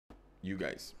You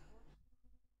guys.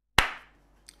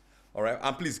 All right,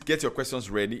 and please get your questions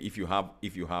ready if you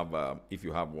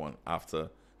have one after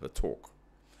the talk.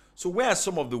 So, where are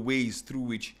some of the ways through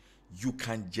which you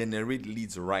can generate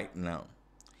leads right now?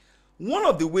 One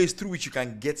of the ways through which you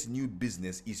can get new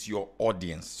business is your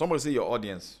audience. Somebody say your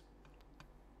audience.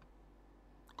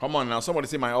 Come on now, somebody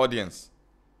say my audience.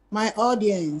 My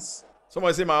audience.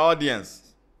 Somebody say my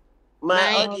audience.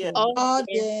 My audience.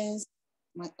 Audience.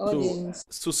 My audience.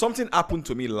 So something happened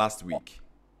to me last week.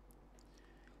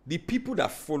 The people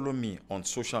that follow me on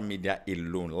social media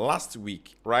alone last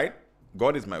week, right?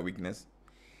 God is my weakness.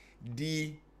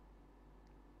 The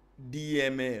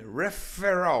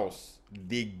referrals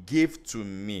they gave to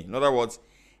me. In other words,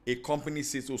 a company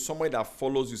says, so somebody that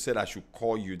follows you said I should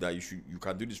call you, that you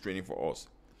can do this training for us,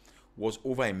 was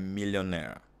over ₦1 million.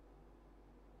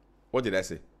 What did I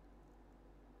say?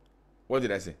 What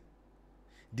did I say?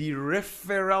 The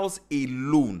referrals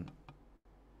alone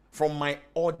from my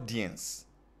audience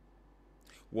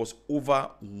was over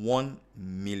 ₦1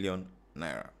 million.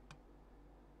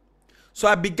 So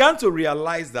I began to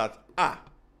realize that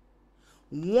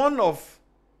one of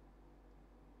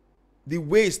the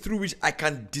ways through which I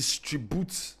can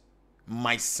distribute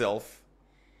myself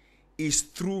is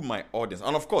through my audience.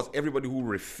 And of course, everybody who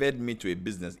referred me to a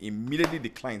business, immediately the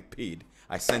client paid,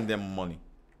 I sent them money.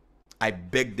 I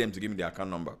begged them to give me their account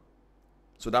number.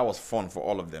 So that was fun for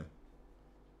all of them.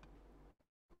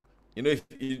 You know, if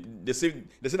they say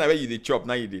that way you they chop,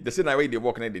 now you did. They say that way they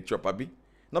walk, now they chop, abi.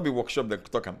 Not be workshop, then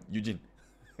talk am, Eugene.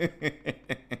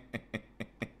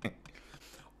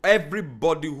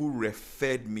 Everybody who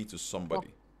referred me to somebody,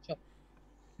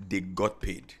 they got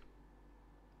paid.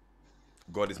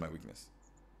 God is my weakness.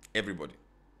 Everybody.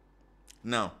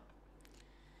 Now,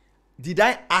 did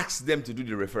I ask them to do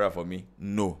the referral for me?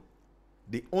 No.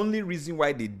 The only reason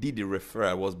why they did the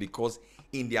referral was because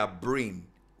in their brain,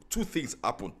 two things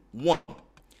happen. One,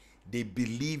 they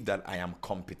believe that I am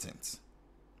competent.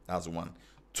 That's one.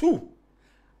 Two,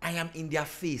 I am in their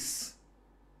face.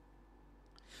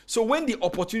 So when the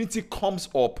opportunity comes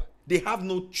up, they have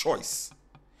no choice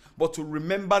but to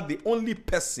remember the only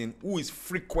person who is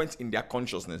frequent in their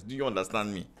consciousness. Do you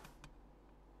understand me?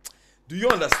 Do you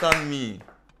understand me?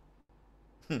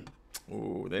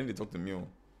 Oh, then they talk to me.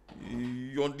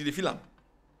 Did they feel him?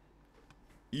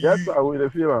 Yes, I will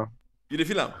feel him. You did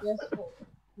feel him? Yes,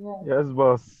 yeah. Yes,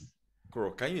 boss.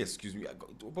 Girl, can you excuse me?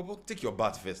 Take your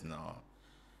bath first now.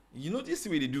 You know this is the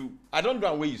way they do. I don't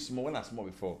know where you small when I small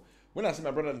before. When I see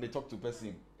my brother and they talk to a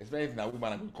person, especially if a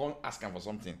woman, I go come ask them for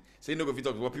something. Say no go fit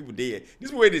talk to what people there. This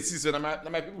is where they see so now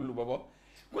my people look, Baba.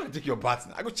 Go and take your bath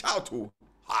now. I go chow to.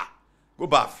 Ha! Go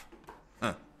bath.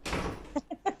 Huh.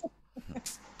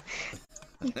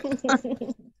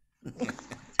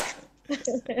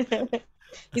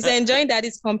 He's enjoying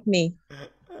daddy's company.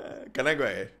 Can I go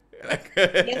ahead?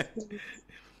 Yes.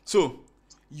 So,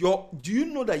 do you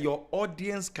know that your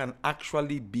audience can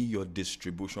actually be your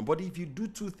distribution? But if you do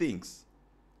two things,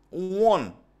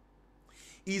 one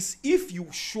is if you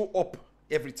show up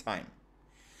every time.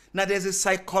 Now, there's a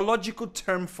psychological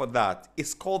term for that.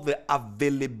 It's called the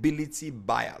availability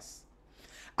bias.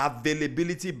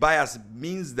 Availability bias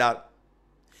means that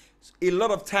a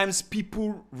lot of times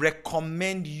people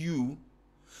recommend you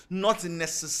not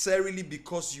necessarily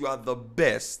because you are the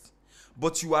best,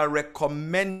 but you are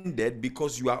recommended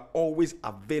because you are always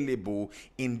available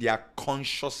in their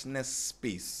consciousness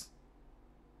space.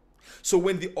 So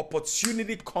when the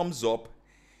opportunity comes up,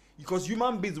 because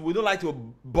human beings, we don't like to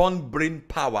burn brain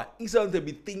power. Instead of to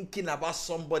be thinking about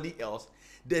somebody else,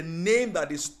 the name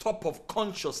that is top of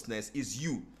consciousness is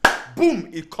you. Boom,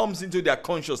 it comes into their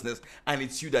consciousness and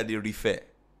it's you that they refer.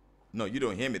 No, you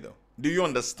don't hear me though. Do you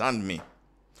understand me?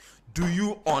 Do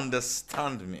you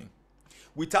understand me?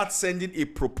 Without sending a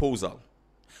proposal,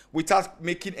 without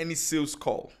making any sales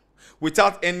call,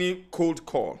 without any cold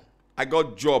call, I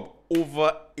got job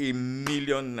over ₦1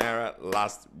 million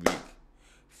last week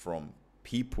from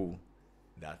people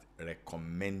that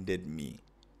recommended me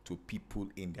to people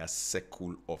in their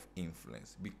circle of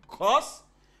influence. Because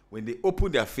when they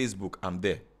open their Facebook, I'm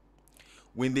there.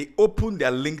 When they open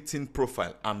their LinkedIn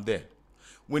profile, I'm there.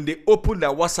 When they open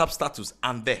their WhatsApp status,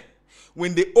 I'm there.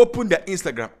 When they open their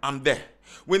Instagram, I'm there.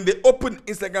 When they open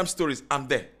Instagram stories, I'm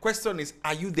there. Question is,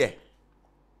 are you there?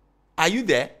 Are you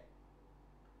there?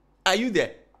 Are you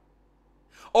there?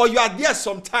 Or you are there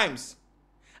sometimes,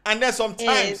 and then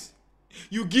sometimes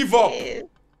you give up.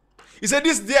 You say,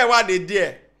 this there, why they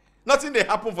there? Nothing they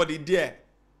happen for the there.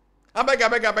 I beg,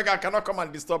 I cannot come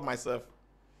and disturb myself.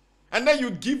 And then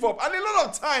you give up. And a lot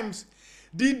of times,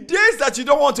 the days that you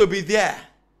don't want to be there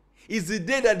is the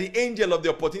day that the angel of the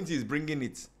opportunity is bringing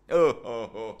it.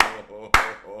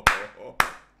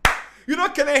 You know,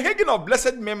 Kenneth Hagin of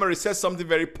blessed memory says something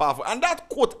very powerful, and that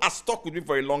quote has stuck with me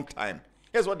for a long time.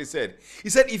 Here's what he said. He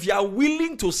said, if you are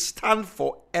willing to stand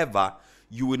forever,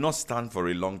 you will not stand for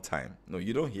a long time. No,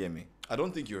 you don't hear me. I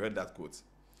don't think you heard that quote.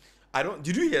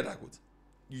 Did you hear that quote?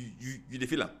 You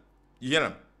feel him? You hear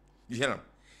him? You hear him?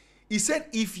 He said,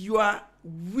 if you are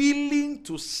willing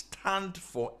to stand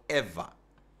forever,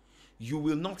 you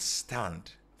will not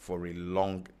stand for a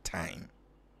long time.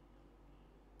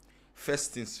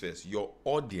 First things first, your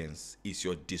audience is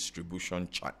your distribution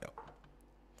channel.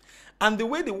 And the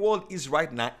way the world is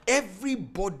right now,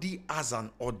 everybody has an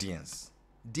audience.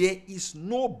 There is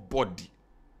nobody,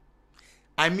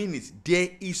 I mean it, there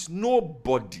is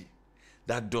nobody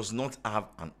that does not have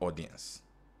an audience.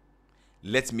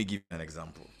 Let me give you an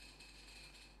example.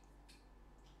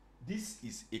 This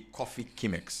is a coffee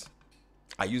Chemex.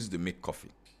 I use it to make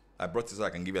coffee. I brought it so I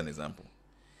can give you an example.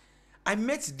 I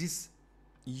met this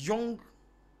young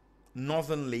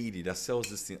northern lady that sells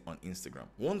this thing on Instagram.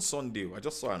 One Sunday, I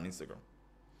just saw her on Instagram.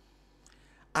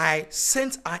 I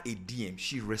sent her a DM.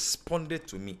 She responded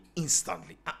to me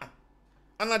instantly.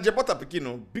 And I jabota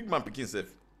Pekin, big man Pekin self.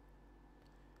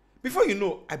 Before you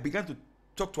know, I began to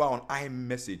talk to her on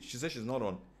iMessage. She said she's not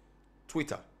on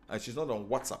Twitter and she's not on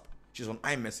WhatsApp. She's on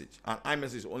iMessage. And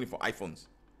iMessage is only for iPhones.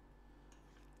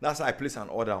 That's how I placed an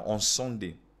order on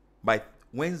Sunday. By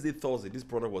Wednesday, Thursday, this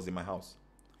product was in my house.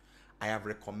 I have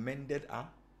recommended her.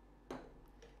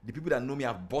 The people that know me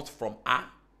have bought from her.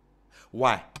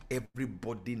 Why?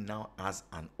 Everybody now has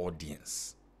an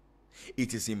audience.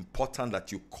 It is important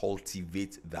that you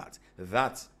cultivate that.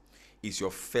 That is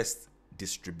your first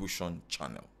distribution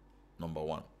channel. Number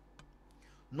one.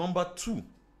 Number two,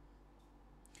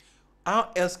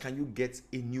 how else can you get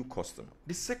a new customer?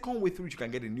 The second way through which you can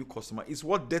get a new customer is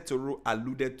what Detoro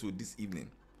alluded to this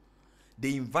evening.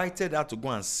 They invited her to go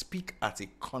and speak at a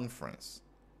conference.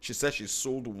 She said she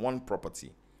sold one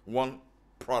property, one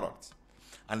product,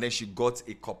 and then she got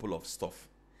a couple of stuff.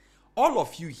 All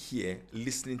of you here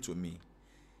listening to me,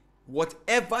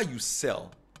 whatever you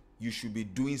sell, you should be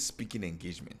doing speaking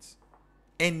engagements.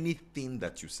 Anything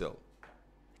that you sell,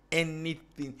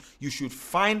 anything, you should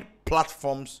find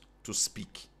platforms to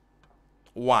speak.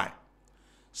 Why?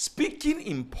 Speaking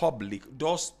in public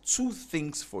does two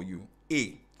things for you.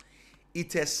 A,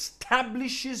 it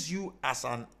establishes you as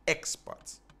an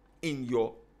expert in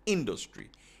your industry,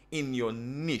 in your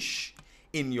niche,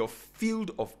 in your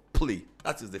field of play.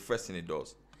 That is the first thing it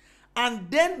does. And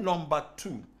then number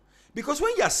two, because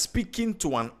when you are speaking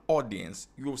to an audience,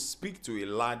 you speak to a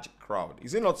large crowd.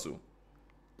 Is it not so?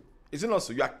 Is it not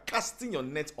so? You are casting your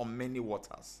net on many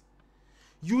waters.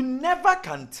 You never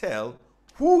can tell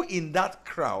who in that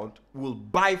crowd will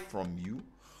buy from you,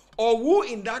 or who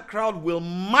in that crowd will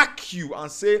mark you and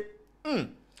say,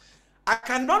 I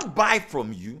cannot buy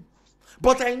from you,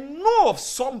 but I know of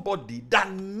somebody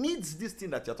that needs this thing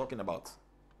that you're talking about.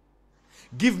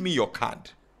 Give me your card.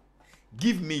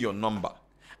 Give me your number.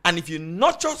 And if you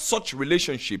nurture such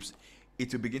relationships,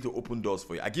 it will begin to open doors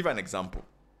for you. I give you an example.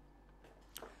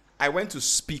 I went to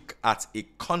speak at a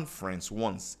conference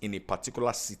once in a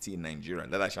particular city in Nigeria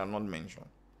that I shall not mention.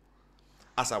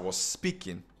 As I was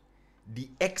speaking, the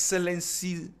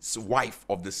excellency's wife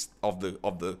of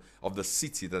the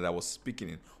city that I was speaking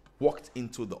in walked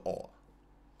into the hall.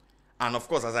 And of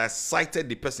course, as I cited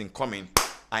the person coming,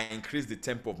 I increased the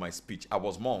tempo of my speech. I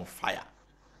was more on fire.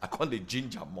 I can't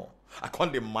ginger more. I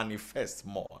can't manifest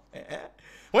more.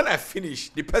 When I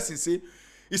finished, the person said,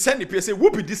 he sent the person, who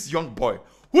be this young boy?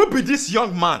 Who be this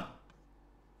young man?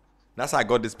 That's how I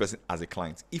got this person as a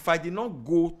client. If I did not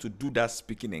go to do that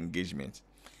speaking engagement,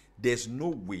 there's no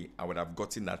way I would have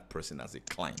gotten that person as a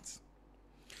client.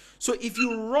 So if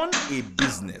you run a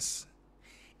business,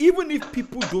 even if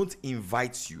people don't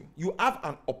invite you, you have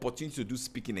an opportunity to do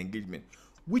speaking engagement,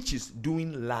 which is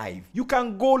doing live. You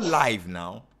can go live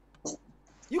now.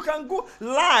 You can go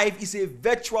live. Is a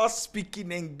virtual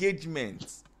speaking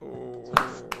engagement. Oh.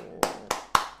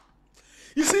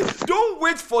 You see, don't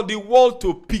wait for the world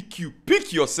to pick you.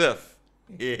 Pick yourself.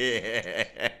 The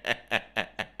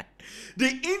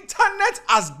internet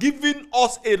has given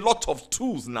us a lot of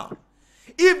tools now.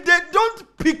 If they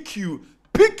don't pick you,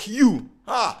 pick you.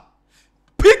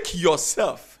 Pick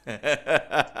yourself. If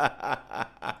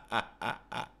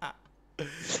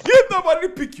nobody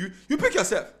pick you, you pick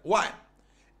yourself. Why?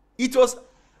 It was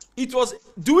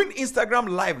doing Instagram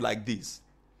live like this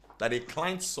that a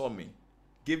client saw me,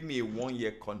 gave me a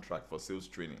 1-year contract for sales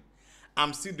training.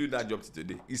 I'm still doing that job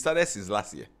today. It started since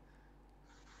last year.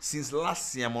 Since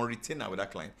last year, I'm on retainer with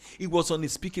that client. It was on a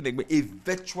speaking engagement, a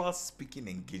virtual speaking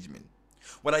engagement.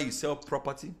 Whether you sell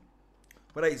property,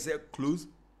 whether you sell clothes,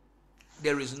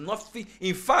 there is nothing.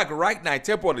 In fact, right now, I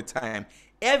tell people all the time,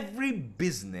 every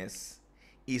business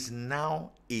is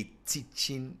now a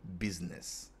teaching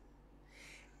business.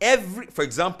 For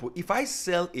example, if I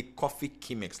sell a coffee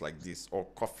Chemex like this, or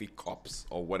coffee cups,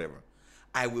 or whatever,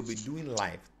 I will be doing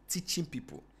live, teaching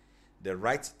people the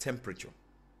right temperature,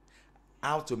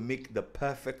 how to make the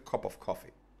perfect cup of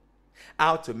coffee,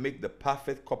 how to make the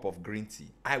perfect cup of green tea.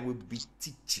 I will be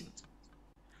teaching.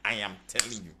 I am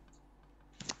telling you.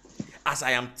 As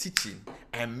I am teaching,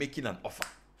 I am making an offer.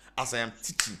 As I am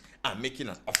teaching, I'm making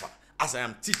an offer. As I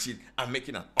am teaching, I'm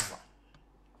making an offer.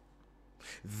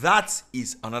 That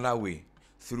is another way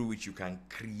through which you can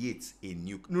create a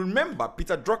new. Remember,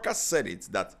 Peter Drucker said it,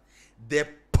 that the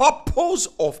purpose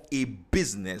of a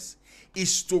business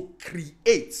is to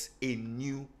create a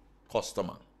new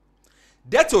customer.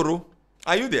 Detoro,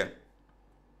 are you there?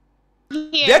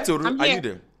 Here. Detoro, I'm are here. you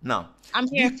there? Now, I'm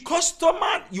here. the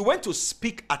customer, you went to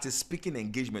speak at a speaking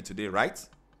engagement today, right?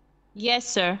 Yes,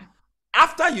 sir.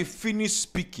 After you finished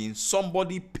speaking,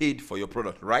 somebody paid for your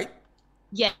product, right?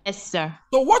 Yes, sir.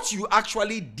 So what you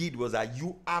actually did was that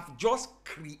you have just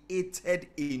created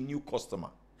a new customer,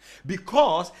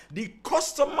 because the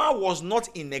customer was not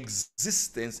in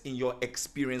existence in your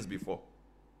experience before.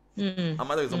 I'm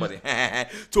telling somebody.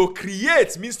 To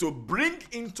create means to bring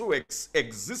into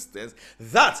existence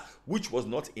that which was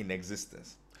not in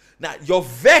existence. Now, your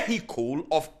vehicle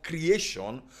of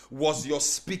creation was your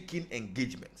speaking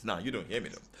engagement. Now, you don't hear me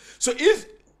though. So if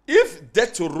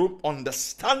Detoro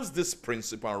understands this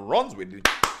principle and runs with it,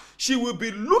 she will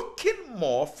be looking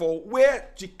more for where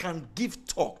she can give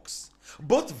talks,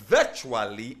 both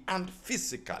virtually and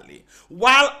physically,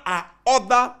 while our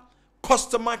other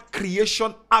customer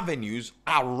creation avenues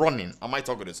are running. Am I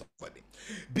talking to somebody?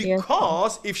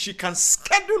 Because if she can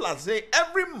schedule, let's say,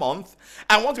 every month,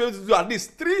 I want to be able to do at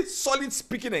least 3 solid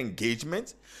speaking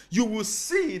engagements, you will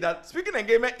see that speaking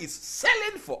engagement is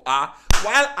selling for her,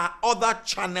 while our other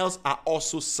channels are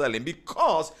also selling.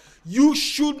 Because you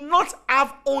should not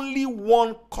have only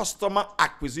one customer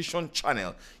acquisition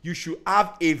channel. You should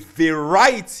have a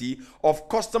variety of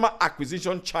customer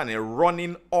acquisition channel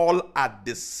running all at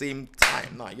the same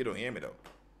time. Now, you don't hear me though.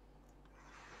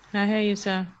 I hear you,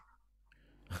 sir.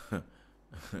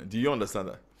 Do you understand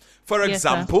that? For Yes,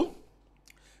 example,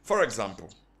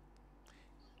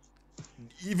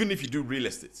 even if you do real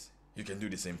estate, you can do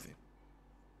the same thing.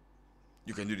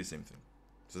 You can do the same thing.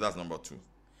 So that's number 2.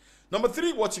 Number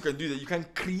 3, what you can do is that you can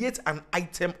create an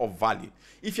item of value.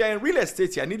 If you're in real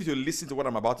estate, I need you to listen to what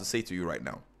I'm about to say to you right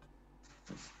now.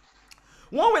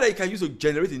 One way that you can use to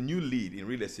generate a new lead in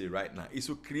real estate right now is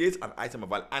to create an item of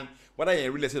value. And whether you're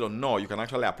in real estate or not, you can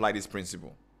actually apply this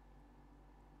principle.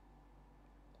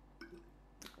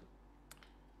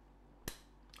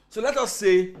 So let us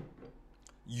say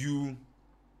you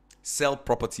sell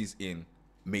properties in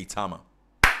Maitama.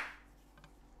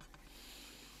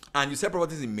 And you sell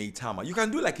properties in Maitama. You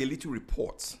can do like a little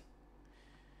report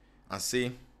and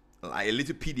say, like a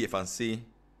little PDF and say,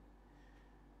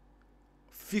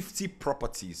 50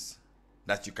 properties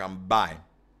that you can buy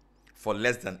for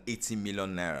less than 80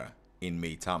 million naira in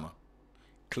Maitama.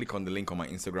 Click on the link on my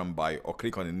Instagram bio, or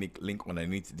click on the link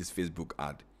underneath this Facebook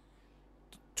ad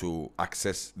to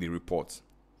access the report.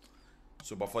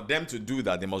 So, but for them to do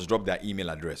that, they must drop their email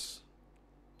address.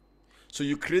 So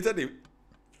you created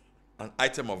an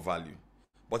item of value,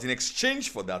 but in exchange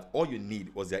for that, all you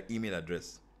need was their email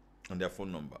address and their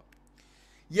phone number.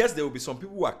 Yes, there will be some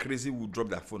people who are crazy who drop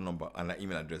their phone number and their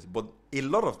email address, but a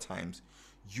lot of times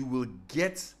you will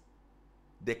get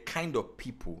the kind of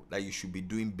people that you should be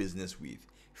doing business with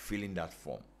filling that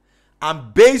form.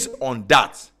 And based on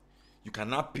that, you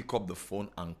can now pick up the phone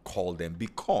and call them,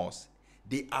 because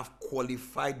they have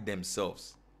qualified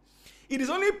themselves. It is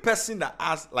only a person that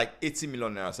has like 80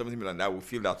 million naira, 70 million that will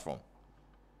fill that form.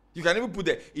 You can even put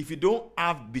that. If you don't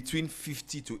have between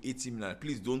 50 to 80 million,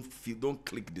 please don't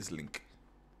click this link.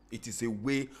 It is a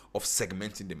way of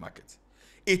segmenting the market.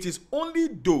 It is only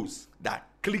those that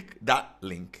click that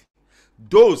link.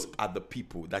 Those are the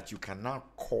people that you can now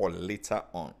call later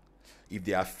on. If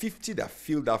there are 50 that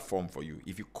fill that form for you,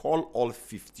 if you call all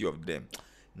 50 of them,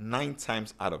 9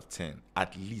 times out of 10,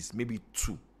 at least maybe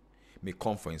 2 may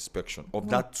come for inspection. Of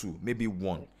that 2, maybe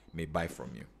 1 may buy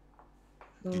from you.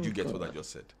 Did you get what I just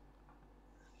said?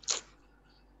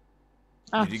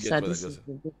 Did you get what I just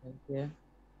said?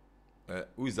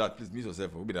 Who is that? Please mute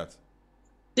yourself. Who be that?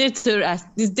 It's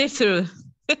Detoro.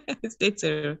 It's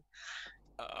Detoro.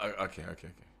 Okay.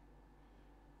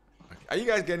 Are you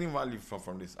guys getting value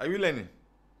from this? Are you learning?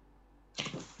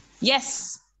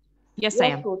 Yes. Yes, I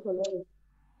am.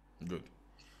 Good.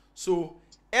 So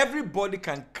everybody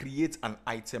can create an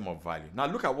item of value. Now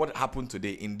look at what happened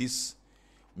today in this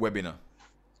webinar.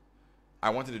 I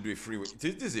wanted to do a free.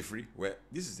 This is a free.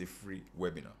 This is a free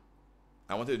webinar.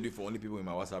 I wanted to do it for only people in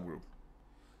my WhatsApp group.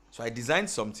 So I designed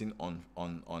something on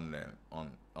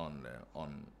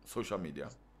social media.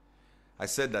 I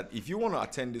said that if you want to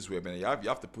attend this webinar, you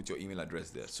have to put your email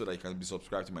address there so that you can be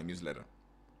subscribed to my newsletter.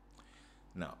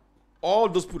 Now, all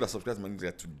those people that subscribe to my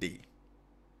newsletter today,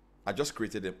 I just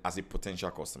created them as a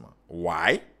potential customer.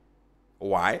 Why?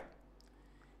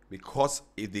 Because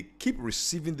if they keep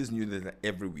receiving this newsletter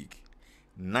every week,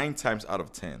 9 times out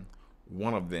of 10,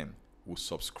 one of them will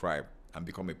subscribe and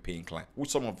become a paying client.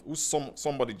 Some of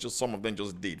them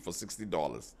just did for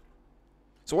 $60.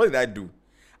 So what did I do?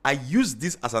 I used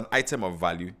this as an item of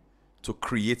value to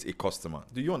create a customer.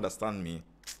 Do you understand me?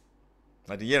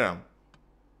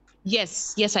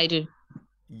 Yes, I do.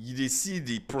 You see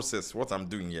the process, what I'm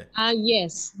doing here?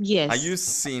 Yes. Are you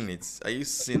seeing it? Are you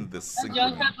seeing the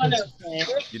synchrony?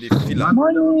 You did feel it?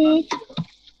 Morning.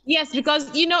 Yes, because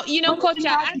Coach,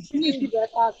 I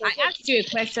asked you a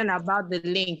question about the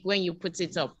link when you put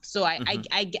it up. So I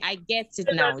get it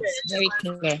now. It's very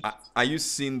clear. Are you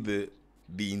seeing the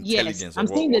intelligence? Yes, I'm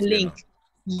seeing the link.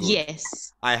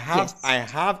 Yes. I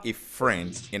have a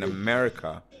friend in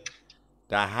America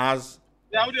that has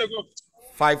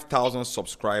 5,000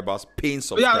 subscribers, paying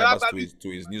subscribers to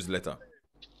his newsletter.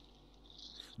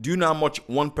 Do you know how much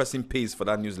one person pays for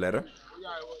that newsletter?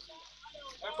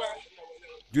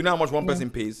 Do you know how much one person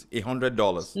pays?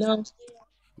 $100. No.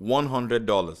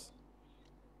 $100.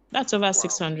 That's over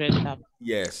 600.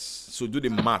 Yes. So do the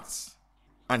maths.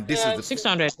 And this is the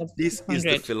 600. This is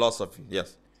the philosophy.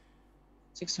 Yes.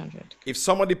 600. If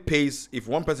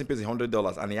one person pays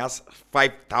 $100 and he has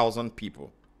 5,000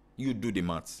 people, you do the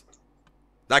maths.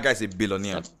 That guy's a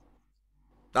billionaire.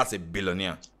 That's a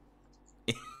billionaire.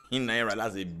 In Naira,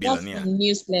 that's a billionaire.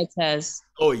 Just newsletters.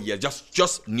 Oh yeah,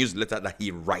 just newsletter that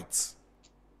he writes.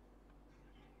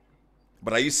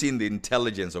 But are you seeing the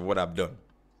intelligence of what I've done?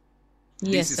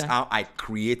 Yes, this is how I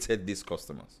created these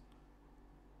customers.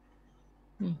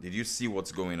 Did you see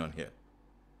what's going on here?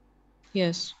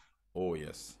 Yes. Oh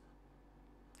yes.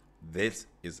 This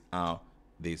is how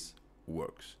this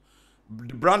works.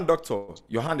 The brand doctor,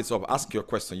 your hand is up. Ask your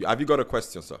question. Have you got a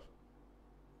question, sir?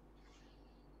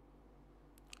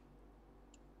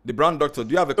 The brand doctor,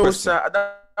 do you have a question? Sir,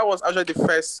 that was actually the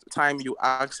first time you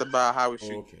asked about how we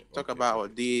should talk about our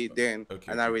day then,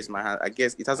 and I raised my hand. I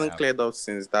guess it hasn't cleared up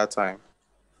since that time.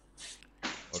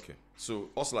 Okay. So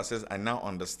Ursula says, I now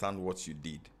understand what you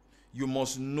did. You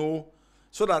must know,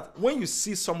 so that when you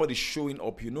see somebody showing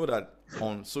up, you know that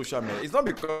on social media, it's not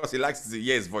because he likes to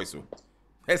hear his voice.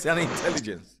 It's an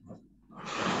intelligence.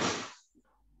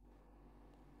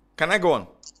 Can I go on?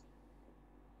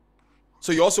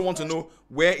 So you also want to know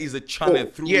where is the channel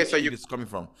through which it is coming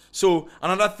from. So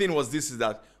another thing was this, is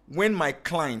that when my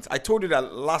clients, I told you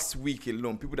that last week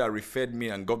alone, people that referred me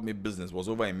and got me business was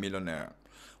over $1 million.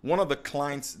 One of the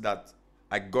clients that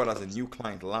I got as a new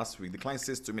client last week, the client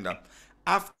says to me that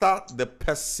after the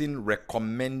person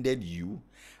recommended you,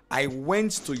 I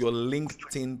went to your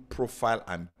LinkedIn profile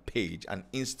and page and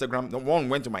Instagram. The one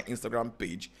went to my Instagram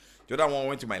page. The other one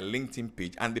went to my LinkedIn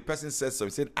page. And the person said so.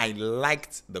 He said, I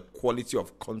liked the quality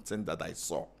of content that I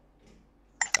saw.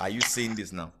 Are you seeing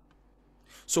this now?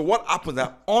 So what happens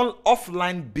that on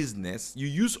offline business, you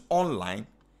use online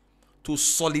to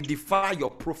solidify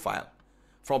your profile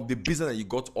from the business that you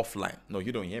got offline. No,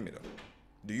 you don't hear me though.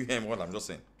 Do you hear what I'm just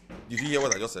saying? Did you hear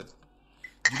what I just said?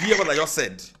 Did you hear what I just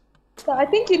said? So I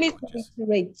think you need to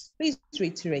reiterate. Please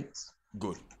reiterate.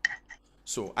 Good.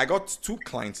 So I got 2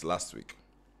 clients last week.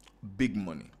 Big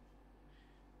money.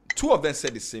 2 of them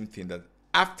said the same thing, that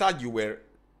after you were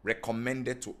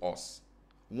recommended to us,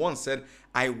 one said,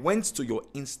 I went to your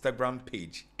Instagram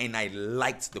page and I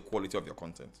liked the quality of your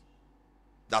content.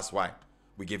 That's why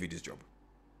we gave you this job.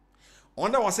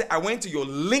 Another one said, I went to your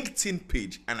LinkedIn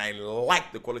page and I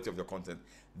liked the quality of your content.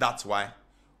 That's why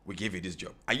we gave you this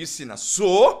job. Are you seeing us?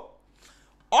 So,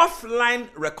 offline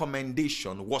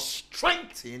recommendation was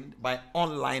strengthened by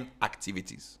online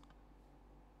activities.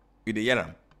 You dey hear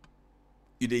am?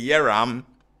 You dey hear am?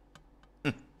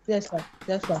 Yes, sir.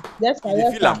 Yes, sir. Yes, sir.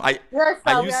 You feel am? Yes,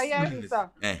 sir. We are hearing, sir.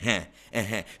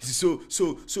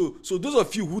 So those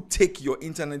of you who take your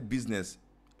internet business,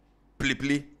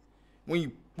 play,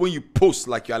 when you post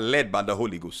like you are led by the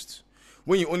Holy Ghost,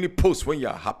 when you only post when you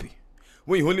are happy,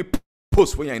 when you only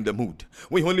post when you're in the mood,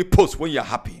 when you only post when you're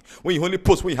happy, when you only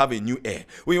post when you have a new air,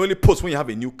 when you only post when you have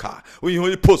a new car, when you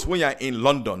only post when you're in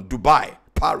London, Dubai,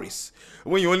 Paris,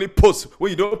 when you only post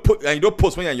when you don't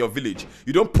post when you're in your village,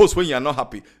 you don't post when you're not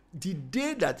happy. the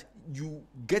day that you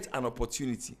get an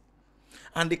opportunity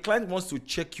and the client wants to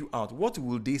check you out, what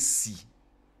will they see?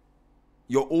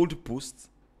 Your old post?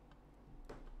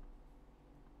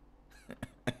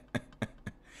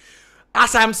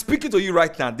 As I'm speaking to you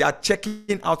right now, they are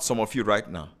checking out some of you right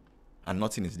now, and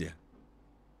nothing is there.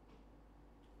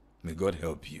 May God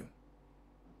help you.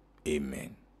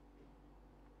 Amen.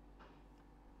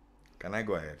 Can I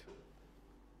go ahead?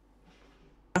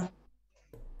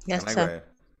 Yes, Can I sir. go ahead?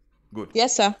 Good.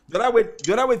 Yes, sir. The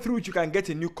other way through which you can get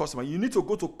a new customer, you need to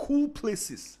go to cool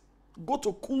places. Go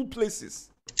to cool places.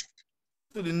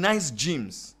 To the nice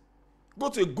gyms. Go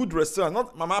to a good restaurant.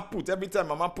 Not Mama Put. Every time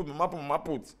Mama Put.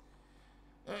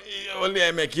 Only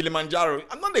I make Kilimanjaro.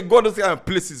 I'm not a god of those kind of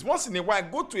places. Once in a while,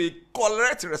 go to a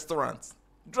correct restaurant.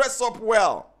 Dress up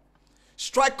well.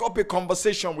 Strike up a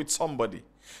conversation with somebody.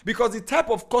 Because the type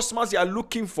of customers you are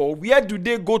looking for, where do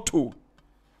they go to?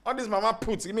 All this Mama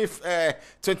Put, give me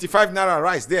 25 naira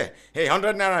rice there. Hey,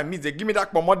 100 naira meat there. Give me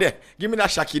that pomo there. Give me that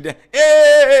shaki there.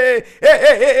 Hey.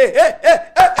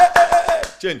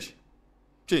 Change.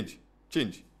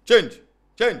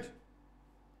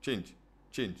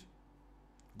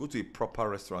 Go to a proper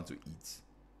restaurant to eat.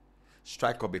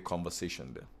 Strike up a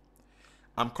conversation there.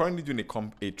 I'm currently doing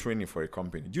a training for a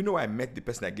company. Do you know where I met the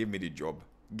person that gave me the job?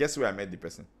 Guess where I met the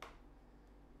person?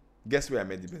 Where,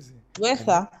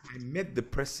 sir? I met the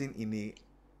person in a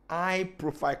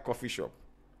high-profile coffee shop.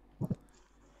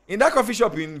 In that coffee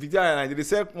shop in Victoria, they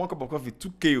sell one cup of coffee,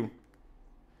 2K,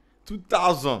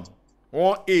 2,000,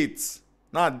 1,800.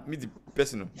 Now I meet the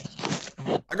person.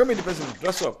 I go meet the person.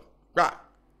 Dress up.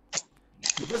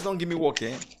 The person don't give me work,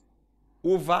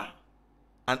 over.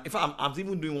 And in fact, I'm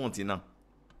even doing one thing now.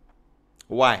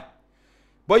 Why?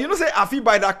 But you know, say I feel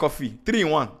buy that coffee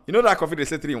 3-in-1. You know that coffee they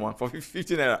say 3-in-1 for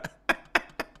 15 naira.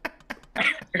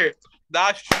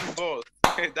 That's true, boss.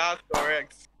 That's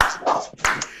correct.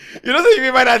 You know, say if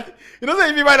you buy that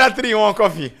 3-in-1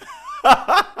 coffee.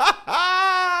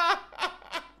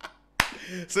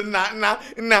 So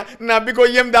now because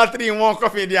you have that 3-in-1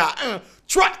 coffee there.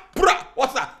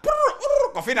 What's that?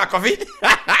 Coffee.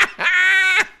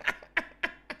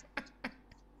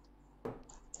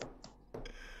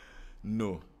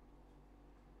 No.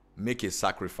 Make a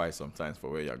sacrifice sometimes for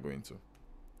where you're going to.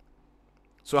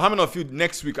 So how many of you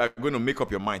next week are going to make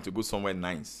up your mind to go somewhere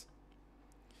nice?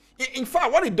 In fact,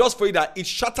 what it does for you, that it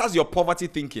shatters your poverty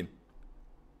thinking.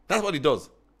 That's what it does.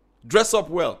 Dress up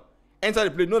well. Enter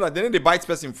the place. Know that they need the bite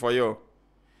person for you.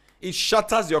 It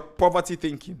shatters your poverty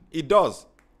thinking. It does.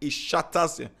 It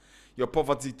shatters your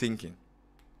poverty thinking.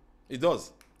 It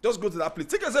does. Just go to that place.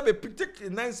 Take yourself take a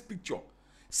nice picture.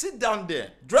 Sit down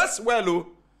there. Dress well, oh.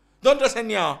 Don't dress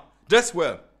anyhow. Dress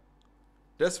well.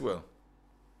 Dress well.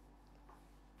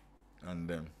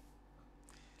 And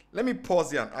let me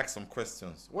pause here and ask some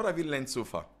questions. What have you learned so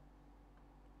far?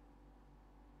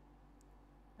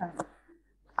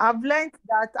 I've learned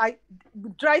that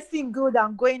dressing good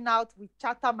and going out will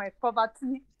shatter my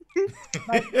poverty.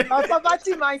 my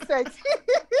poverty mindset.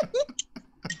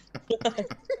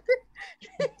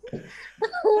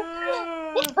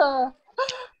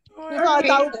 Because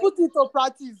I will put it to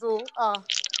practice.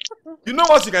 You know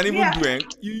what you can even do,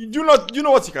 You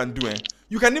know what you can do,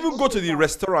 You can even go to the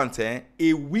restaurant,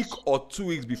 a week or 2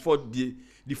 weeks before the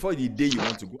day you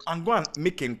want to go, and go and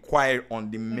make inquiry on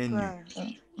the menu.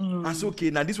 And say, okay,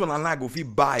 now this one I go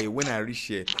fit buy when I reach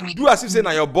here. Do as if say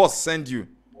now your boss send you.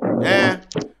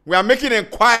 We are making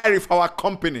inquiry for our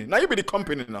company. Now you be the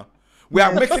company now. We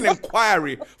are making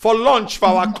inquiry for lunch for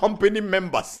our company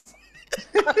members.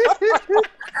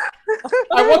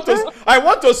 I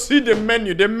want to see the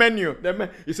menu.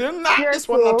 You say, nah, yes, this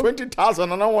one is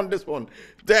 20,000. I don't want this one.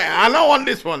 I don't want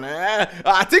this one.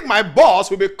 I think my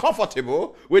boss will be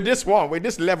comfortable with this one, with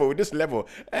this level.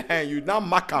 You now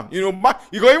mark them. You can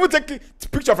even take a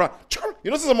picture from.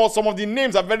 You know, some of the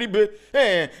names are very big.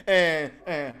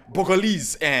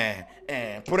 Bogolese,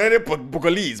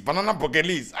 Bogolese, banana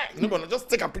Bogolese. You're gonna just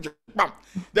take a picture. Bam.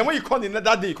 Then when you come in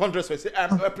that day, you can't dress. You say,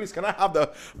 please, can I have the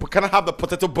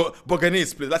potato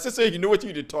Bogolese, please? Let's just say you know what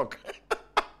you need to talk.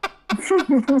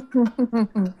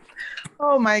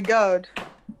 Oh my God.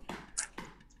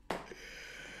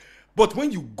 But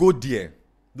when you go there,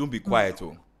 don't be quiet.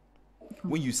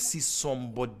 When you see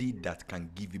somebody that can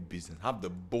give you business, have the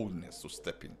boldness to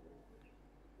step in.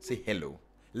 Say hello.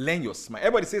 Learn your smile.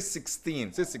 Everybody say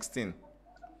 16. Say 16.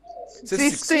 Say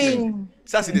 16.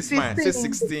 Say the smile. Say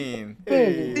 16.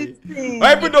 Hey.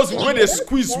 I put those when they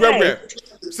squeeze where.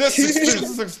 Say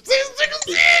 16. 16.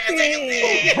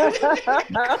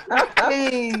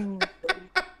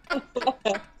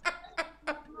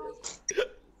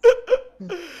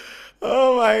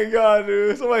 Oh my God,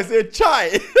 dude. Somebody say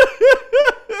chai.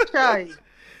 Chai.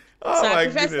 Oh So my I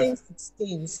prefer saying goodness.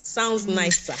 16. Sounds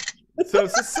nicer. So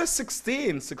it's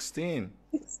 16. Sweet 16.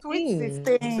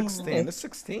 16. It's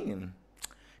 16.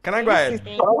 Can I go ahead?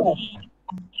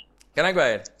 Can I go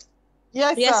ahead?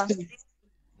 Yes, Yes, sir. please.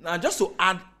 Now, just to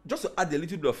add a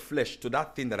little bit of flesh to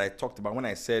that thing that I talked about when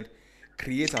I said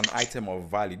create an item of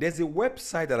value. There's a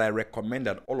website that I recommend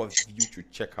that all of you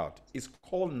should check out. It's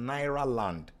called Naira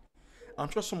Land. I'm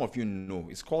sure some of you know.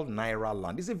 It's called Naira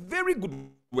Land. It's a very good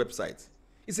website.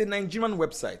 It's a Nigerian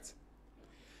website.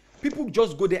 People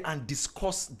just go there and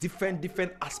discuss different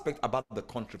aspects about the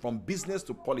country, from business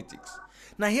to politics.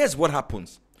 Now, here's what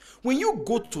happens. When you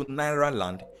go to Naira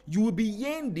Land, you will be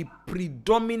hearing the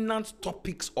predominant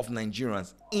topics of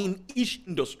Nigerians in each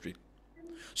industry.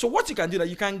 So what you can do, that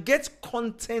you can get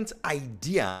content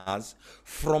ideas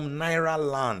from Naira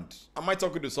Land. Am I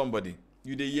talking to somebody?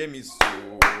 You they hear me so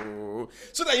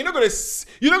that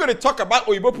you're not gonna talk about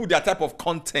Oyibo people, their type of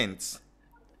content.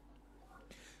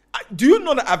 Do you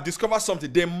know that I've discovered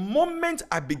something? The moment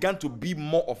I began to be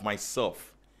more of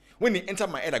myself, when they enter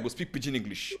my head, I go speak pidgin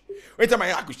English. When they enter my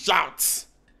head, I go shout.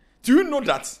 Do you know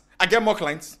that I get more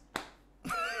clients?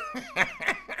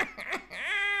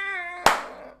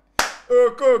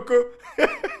 Oh.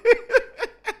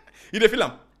 You dey feel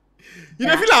am?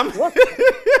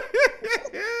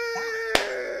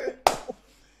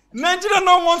 Nigeria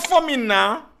no want farming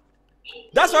now.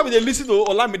 That's why we dey listen to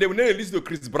Olamide, we dey listen to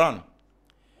Chris Brown.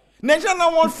 Nigeria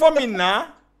no want farming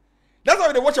now. That's why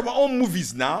we dey watch our own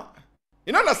movies now.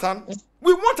 You understand?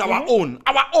 We want our own.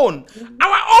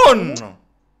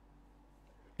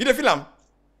 You dey feel am?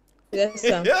 Yes,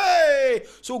 sir. Hey!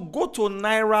 So go to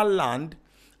Naira Land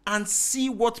and see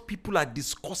what people are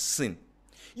discussing.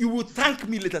 You will thank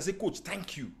me later. Say, Coach,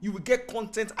 thank you. You will get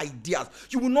content ideas.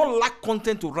 You will not lack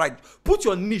content to write. Put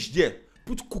your niche there.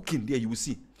 Put cooking there. You will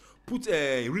see. Put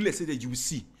real estate there. You will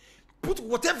see. Put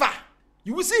whatever.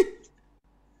 You will see.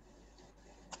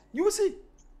 You will see.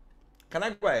 Can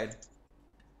I go ahead?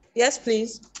 Yes,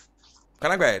 please.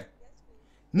 Can I go ahead?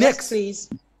 Yes, Next. please.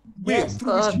 Yes,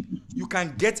 through which you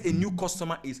can get a new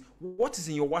customer is what is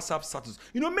in your WhatsApp status.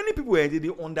 You know, many people they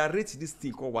underrate this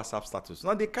thing called WhatsApp status.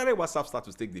 Now they carry WhatsApp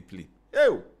status, take the play.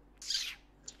 Ew.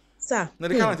 Sir. Now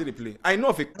they can't take the play. I know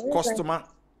of a customer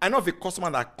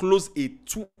that closed a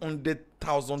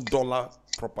 $200,000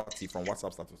 property from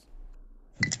WhatsApp status.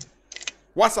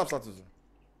 WhatsApp status.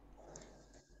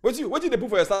 What did they put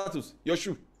for your status? Your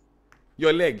shoe,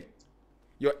 your leg,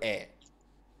 your hair,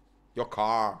 your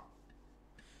car.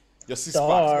 Your 6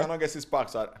 packs. You cannot get 6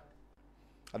 packs. I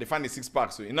define the 6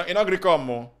 packs. So you're not going to come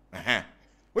more.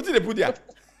 What did they put there?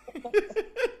 What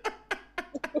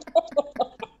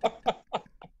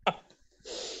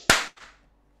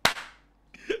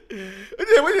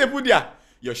did they put there?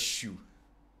 Your shoe.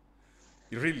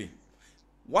 Really?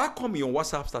 Why come in your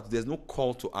WhatsApp status? There's no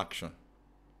call to action.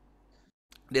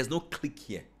 There's no click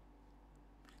here.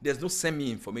 There's no send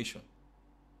me information.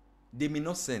 They may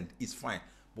not send. It's fine.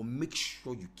 But make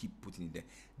sure you keep putting it there.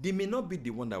 They may not be the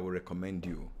one that will recommend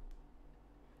you.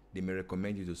 They may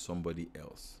recommend you to somebody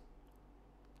else.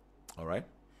 All right?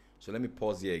 So let me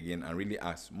pause here again and really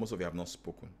ask. Most of you have not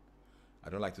spoken. I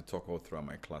don't like to talk all throughout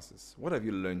my classes. What have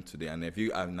you learned today? And have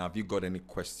you got any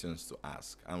questions to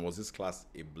ask? And was this class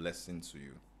a blessing to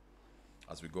you?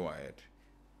 As we go ahead,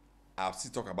 I'll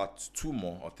still talk about 2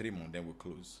 more or 3 more, then we'll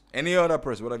close. Any other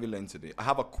person, what have you learned today? I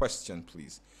have a question,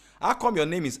 please. How come your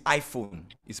name is iPhone?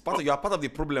 You are part of the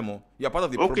problem. Oh. You are part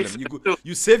of the problem.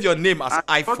 You save your name as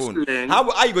iPhone.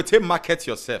 How you go to market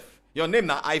yourself? Your name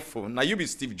now iPhone. Now you be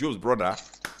Steve Jobs' brother.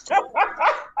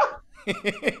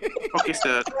 Okay,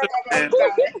 sir.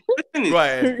 Go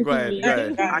ahead.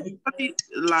 I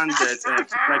landed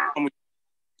from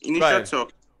initial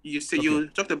talk. You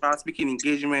talked about speaking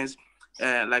engagements.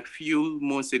 Like few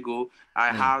months ago,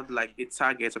 I had like a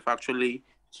target of actually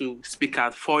to speak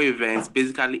at 4 events,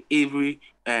 basically every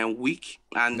week,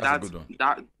 and that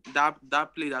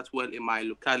played that well in my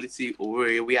locality,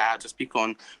 where I had to speak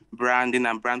on branding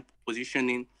and brand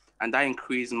positioning, and that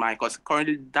increased because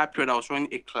currently that period I was running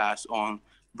a class on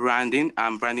branding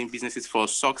and branding businesses for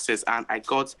success, and I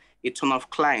got a ton of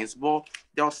clients. But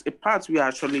there was a part where I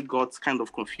actually got kind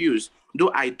of confused,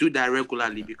 though I do that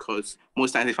regularly, because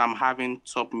most times if I'm having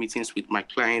top meetings with my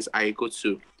clients, I go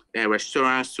to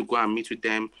restaurants to go and meet with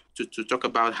them to talk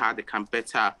about how they can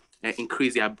better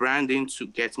increase their branding to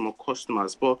get more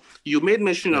customers. But you made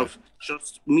mention of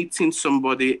just meeting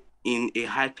somebody in a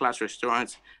high-class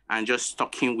restaurant and just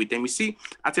talking with them. You see,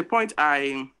 at a point,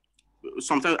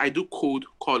 sometimes I do cold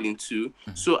calling too.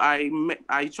 So I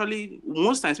actually,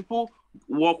 most times people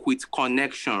work with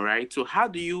connection, right? So how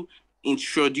do you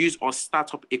introduce or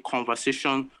start up a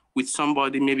conversation with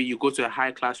somebody? Maybe you go to a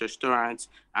high-class restaurant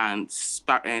and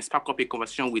spark up a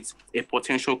conversation with a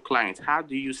potential client. How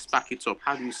do you spark it up?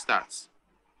 How do you start?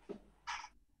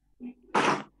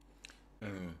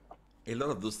 A lot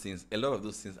of those things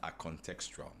are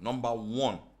contextual. Number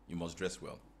one, you must dress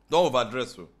well. Don't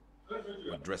overdress,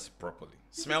 but dress properly.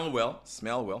 Smell well.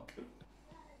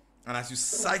 And as you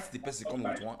sight the person coming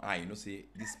with one eye, say,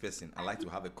 this person, I like to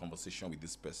have a conversation with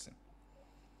this person.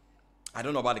 I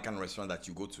don't know about the kind of restaurant that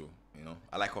you go to.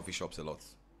 I like coffee shops a lot.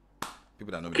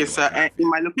 People that know me. Okay, so in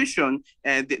my location,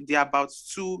 there are about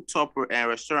 2 top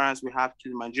restaurants. We have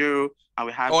Kilimanjaro and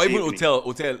we have. Or even hotel.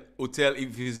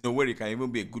 If it's nowhere, it can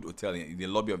even be a good hotel in the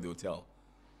lobby of the hotel.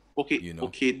 Okay.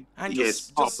 Okay. And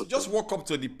yes. Just walk up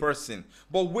to the person,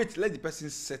 but wait, let the person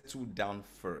settle down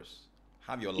first.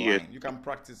 Have your line. Yes. You can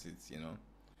practice it.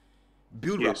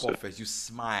 Build rapport first. You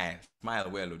smile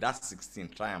well. That's 16.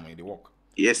 Try them when they walk.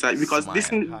 Yes, sir, because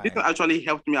Smile. this actually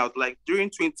helped me out. Like during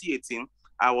 2018,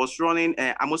 I was running.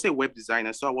 I'm also a web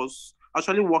designer, so I was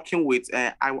actually working with.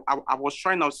 I was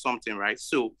trying out something, right?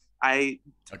 So I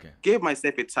gave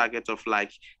myself a target of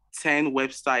like 10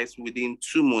 websites within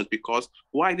 2 months, because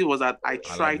what I did was that I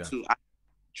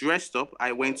dressed up.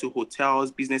 I went to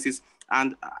hotels, businesses,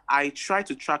 and I tried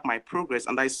to track my progress.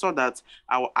 And I saw that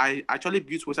I actually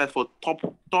built websites for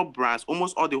top brands,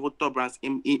 almost all the top brands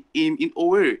in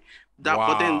Owerri.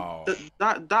 But then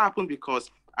that happened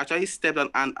because I actually stepped on,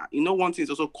 and one thing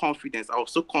is also confidence. I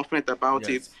was so confident about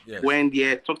it when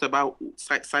they talked about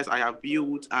sites I have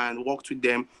built and worked with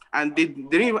them, and they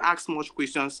didn't even ask much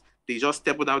questions. They just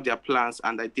stepped out their plans,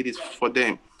 and I did it for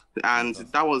them. And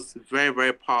that was very,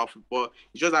 very powerful. But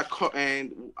it's just that,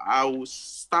 and I will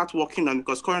start working on,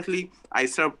 because currently I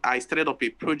started up a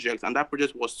project, and that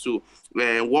project was to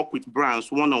work with brands,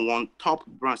 one-on-one, top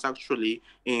brands actually,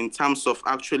 in terms of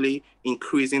actually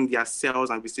increasing their sales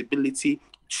and visibility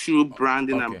through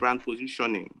branding and brand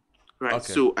positioning, right?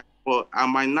 So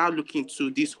am I now looking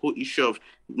to this whole issue of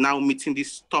now meeting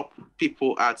these top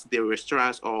people at their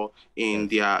restaurants or in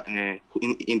their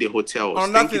in the hotels?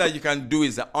 Another thing that you can do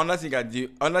is you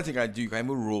can even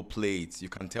role play it. You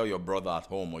can tell your brother at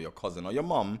home, or your cousin, or your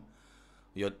mom.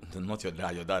 Not your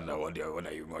dad. Your dad. What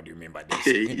do you mean by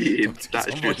this?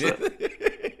 That's true, sir.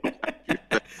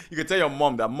 You can tell your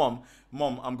mom that, mom,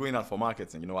 I'm going out for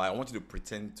marketing. I want you to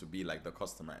pretend to be like the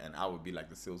customer, and I will be like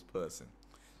the salesperson.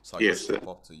 So I just step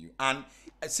up to you. And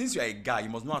since you're a guy, you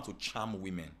must know how to charm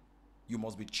women. You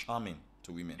must be charming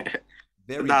to women.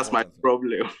 That's my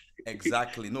problem.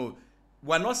 Exactly. No,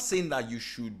 we're not saying that you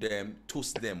should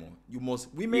toast them. You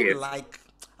must. Women like.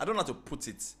 I don't know how to put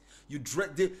it. You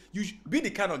be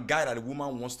the kind of guy that a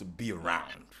woman wants to be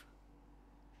around.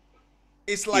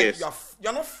 It's like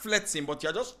you're not flirting, but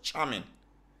you're just charming.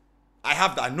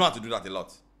 I know how to do that a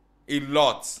lot. A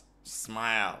lot.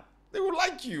 Smile. They will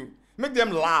like you. Make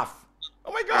them laugh.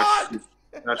 Oh my God.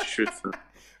 That's true, sir.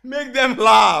 Make them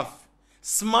laugh.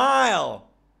 Smile.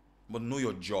 But know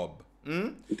your job.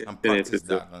 And practice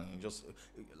that. And just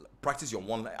practice your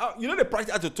one line. They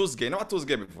practice at a toast game. You never toast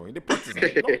game before. They practice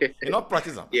them. You're not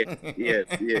practicing. Yes,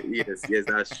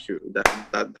 that's true.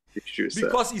 That is true, sir.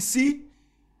 Because you see,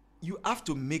 you have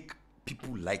to make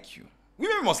people like you.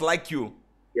 Women must like you.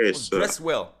 Yes, sir. Dress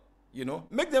well.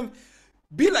 Make them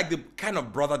be like the kind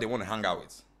of brother they want to hang out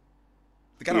with.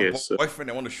 The kind of boyfriend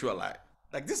they want to show like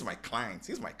this is my client.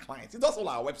 He's my client. He does all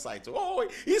our websites. Oh,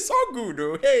 he's so good,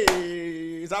 oh.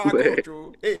 Hey, he's our coach,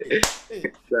 oh. Hey.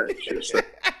 That's true, sir.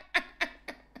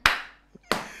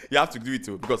 You have to do it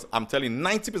too, because I'm telling you,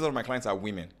 90% of my clients are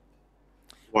women.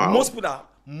 Wow. Most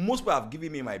people have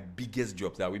given me my biggest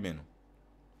jobs. They are women.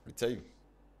 I tell you.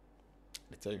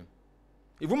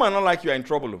 If women don't like you, you're in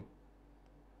trouble.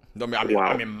 I'm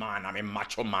a man. I'm a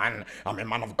macho man. I'm a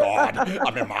man of God.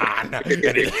 I'm a man.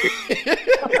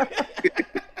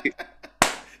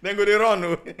 Then go they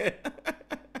run.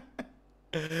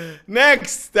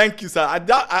 Next, thank you, sir.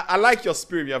 I like your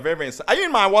spirit. You're very, very. Are you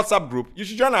in my WhatsApp group? You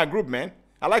should join our group, man.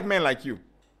 I like men like you.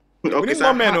 Okay, we need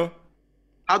more men,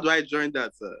 How do I join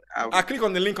that, sir? I click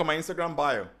on the link on my Instagram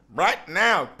bio right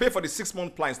now. Pay for the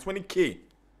 6-month plans, 20K.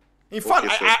 In fact,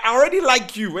 I already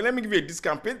like you. Well, let me give you a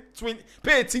discount. Pay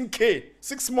 18K,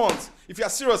 6 months. If you're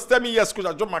serious, tell me yes, coach.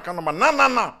 I'll drop my account number.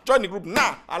 Nah. Join the group.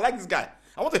 Nah, I like this guy.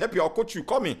 I want to help you. I'll coach you.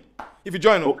 Call me. If you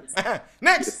join.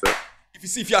 Next.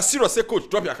 Yes, if you're serious, say, coach,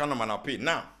 drop your account number and I'll pay.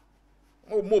 Now.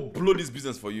 More blow this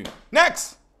business for you.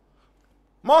 Next.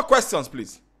 More questions,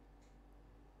 please.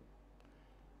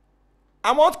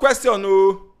 I want question,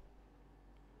 no.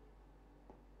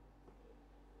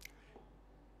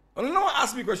 No one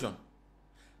ask me a question.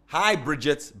 Hi,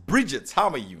 Bridget. Bridget, how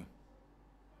are you?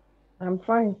 I'm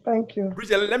fine, thank you.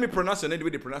 Bridget, let me pronounce your name the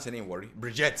way they pronounce your name, worry.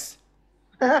 Bridget.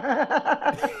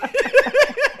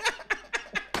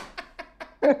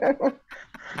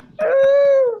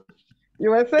 You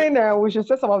were saying we should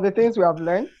say some of the things we have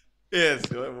learned.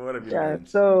 Yes, what have you learned?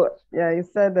 So you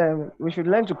said we should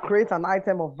learn to create an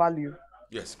item of value.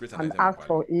 Yes, create an and item of ask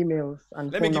value. for emails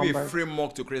and Let me phone give you a numbers.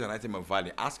 framework to create an item of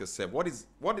value. Ask yourself, what is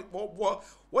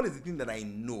the thing that I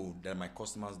know that my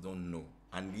customers don't know?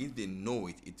 And if they know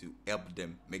it, it will help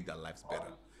them make their lives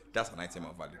better. That's an item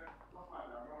of value.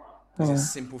 It's a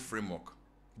simple framework.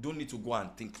 You don't need to go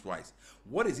and think twice.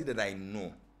 What is it that I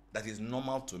know that is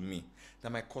normal to me that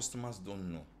my customers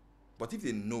don't know? But if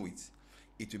they know it,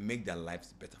 it will make their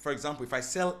lives better. For example, if I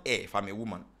sell hair, if I'm a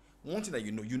woman, one thing that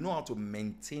you know how to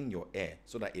maintain your hair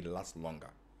so that it lasts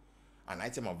longer. An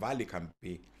item of value can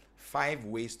be 5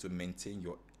 ways to maintain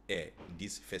your hair in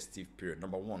this festive period.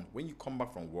 Number 1, when you come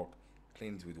back from work,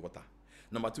 clean it with water.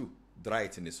 Number 2, dry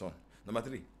it in the sun. Number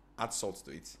 3, add salt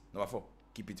to it. Number 4,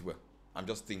 keep it well. I'm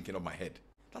just thinking of my head.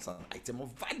 That's an item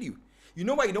of value. You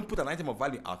know why you don't put an item of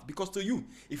value out? Because to you,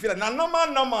 if you're like,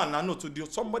 no, to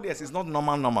somebody else, it's not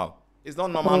normal. It's not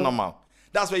normal.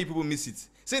 That's why people miss it.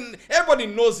 See, everybody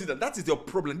knows it, and that is your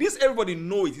problem. This everybody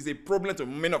knows it is a problem to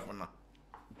many of them.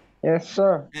 Yes,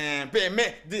 sir.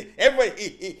 Everybody,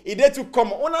 it there to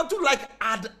come on to like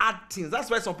add things. That's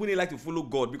why some people like to follow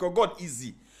God, because God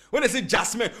easy. When they say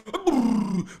jasmine,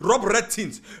 rub red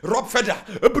things, rub feather,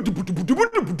 that's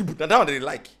what they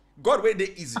like. God where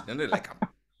they easy, and they like them.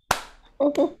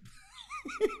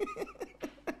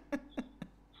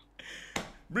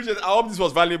 Bridget, I hope this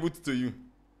was valuable to you.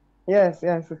 Yes,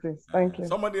 it is. Thank you.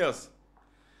 Somebody else.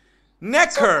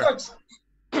 Necker.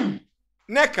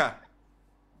 Necker.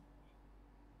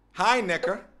 Hi,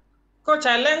 Necker. Coach,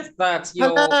 I learned that your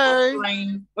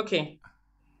offline. Okay.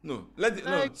 No,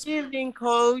 Good evening,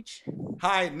 Coach.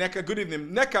 Hi, Necker. Good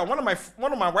evening, Necker. One of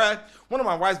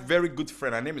my wife's very good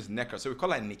friend. Her name is Necker, so we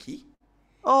call her Nikki.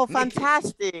 Oh,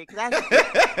 fantastic! That's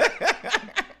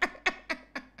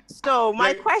so.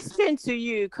 My question to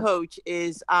you, Coach,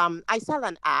 is I sell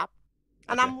an app,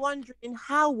 and I'm wondering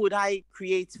how would I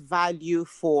create value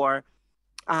for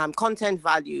content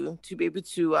value to be able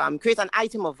to create an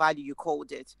item of value. You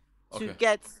called it to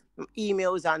get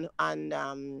emails and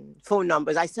phone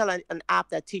numbers. I sell an app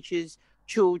that teaches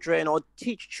children or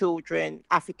teach children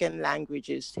African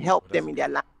languages to help them in their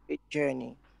language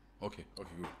journey. Okay, good.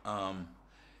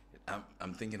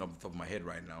 I'm thinking off the top of my head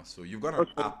right now. So you've got an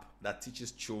app that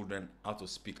teaches children how to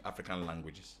speak African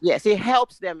languages. Yes, it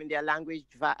helps them in their language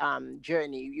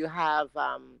journey. You have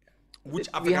which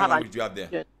African language do you have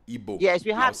there? Igbo. Yes,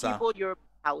 we have Hausa. Igbo, Yoruba,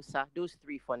 Hausa. Those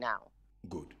 3 for now.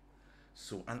 Good.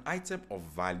 So an item of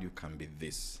value can be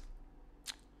this.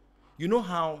 You know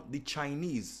how the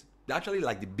Chinese, they're actually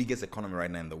like the biggest economy right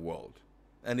now in the world.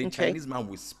 And the Chinese man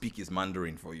will speak his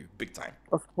Mandarin for you. Big time.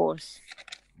 Of course.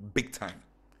 Big time.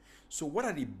 So what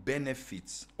are the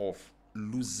benefits of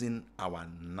losing our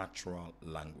natural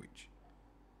language?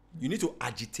 You need to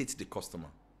agitate the customer.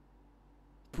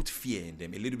 Put fear in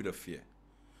them, a little bit of fear.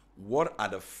 What are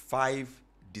the 5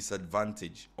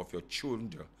 disadvantages of your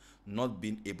children not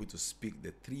being able to speak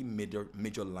the 3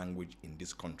 major language in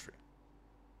this country?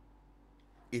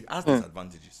 It has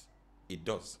disadvantages. It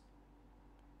does.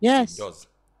 Yes.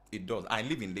 It does. I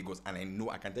live in Lagos and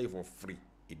I can tell you for free,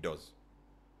 it does.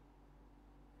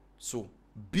 So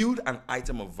build an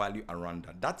item of value around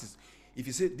that. That is, if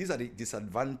you say these are the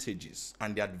disadvantages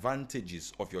and the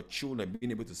advantages of your children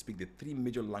being able to speak the 3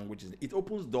 major languages, it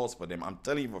opens doors for them. I'm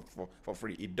telling you for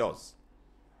free, it does.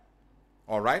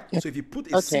 All right? So if you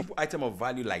put a simple item of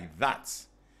value like that,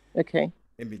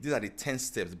 maybe these are the 10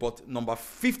 steps. But number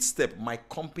 5th step, my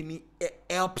company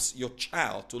helps your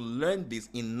child to learn this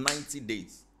in 90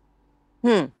 days.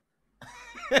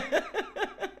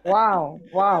 Wow.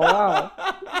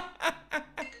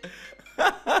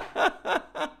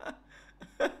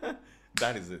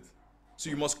 That is it. So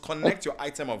you must connect your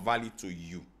item of value to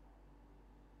you.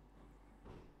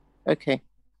 Okay.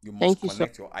 You must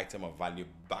connect your item of value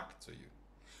back to you.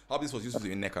 I hope this was useful to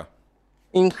you, Neka.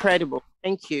 Incredible.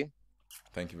 Thank you.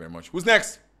 Thank you very much. Who's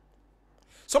next?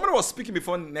 Somebody was speaking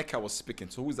before Neka was speaking.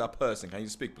 So who's that person? Can you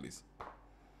speak, please?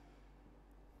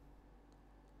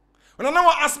 When no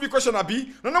one asks me question,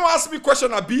 Abi. When no one asks me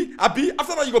question, Abi.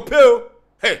 After that, you go pay.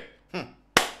 Hey.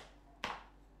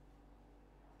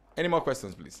 Any more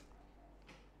questions, please?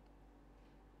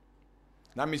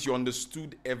 That means you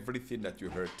understood everything that you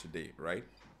heard today, right?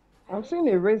 I'm seeing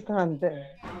a raised hand there.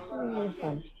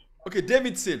 Okay,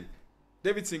 Davidson,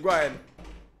 go ahead.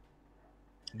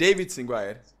 Davidson, go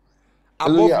ahead.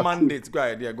 Above yeah, mandate. Go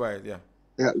ahead. Yeah, go ahead. Yeah.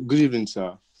 Yeah, good evening,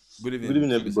 sir. Good evening. Good evening,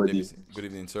 Davidson, everybody. Davidson. Good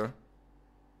evening, sir.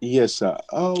 Yes, sir.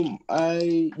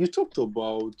 You talked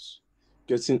about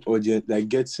getting audience, like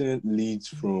getting leads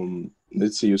from,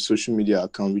 let's say, your social media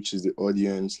account, which is the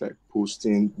audience, like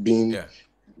posting, being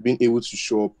able to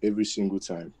show up every single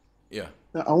time. Yeah.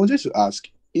 Now, I wanted to ask,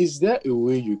 is there a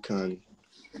way you can,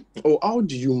 or how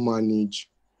do you manage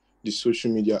the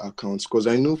social media accounts? Because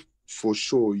I know for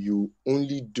sure you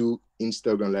only do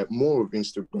Instagram, like more of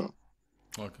Instagram.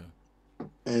 Okay.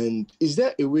 And is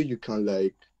there a way you can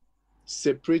like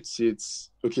separate it?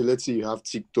 Okay, let's say you have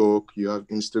TikTok, you have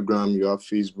Instagram, you have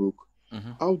Facebook.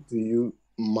 Mm-hmm. How do you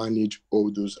manage all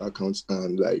those accounts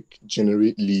and like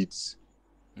generate leads?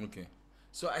 Okay.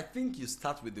 So I think you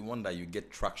start with the one that you get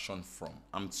traction from.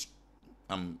 I'm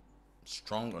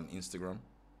strong on Instagram.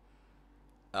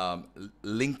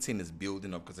 LinkedIn is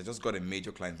building up because I just got a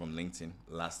major client from LinkedIn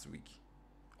last week.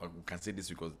 Or we can say this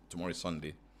because tomorrow is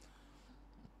Sunday.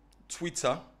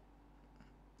 Twitter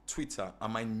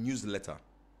and my newsletter.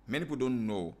 Many people don't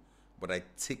know, but I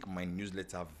take my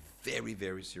newsletter very,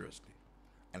 very seriously.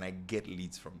 And I get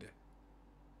leads from there.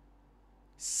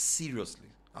 Seriously.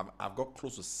 I've got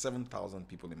close to 7,000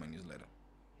 people in my newsletter.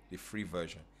 The free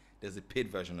version. There's a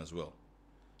paid version as well.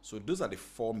 So those are the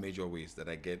 4 major ways that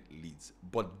I get leads.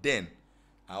 But then,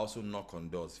 I also knock on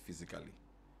doors physically.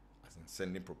 As in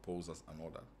sending proposals and all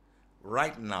that.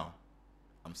 Right now,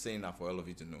 I'm saying that for all of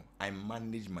you to know, I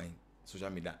manage my social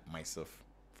media myself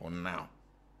for now.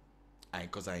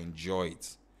 Because I enjoy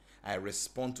it. I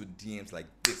respond to DMs like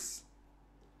this.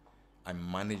 I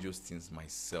manage those things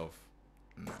myself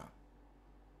now.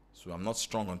 So I'm not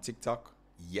strong on TikTok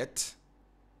yet.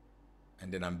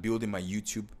 And then I'm building my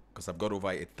YouTube because I've got over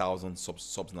 1,000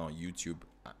 subs now on YouTube.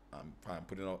 I'm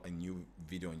putting out a new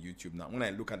video on YouTube now. When I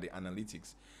look at the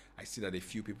analytics, I see that a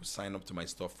few people sign up to my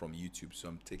stuff from YouTube. So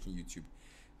I'm taking YouTube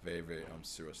very, very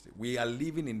seriously. We are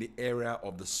living in the era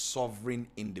of the sovereign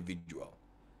individual.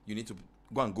 You need to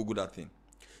go and Google that thing.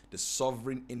 The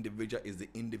sovereign individual is the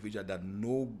individual that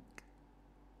no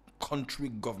country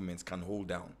government can hold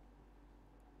down.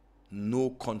 No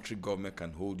country government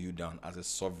can hold you down as a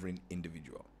sovereign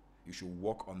individual. You should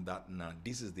work on that now.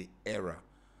 This is the era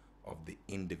of the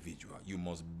individual. You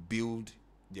must build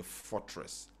the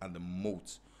fortress and the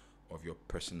moat of your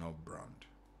personal brand.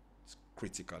 It's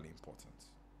critically important.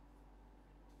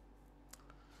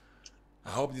 I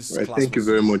hope this class Thank you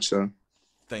very much, sir.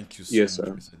 Thank you so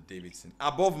much, Mr. Davidson.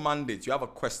 Above mandate, you have a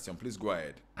question. Please go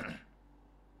ahead.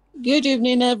 Good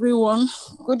evening, everyone.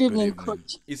 Good evening,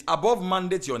 Coach. Is above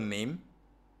mandate your name?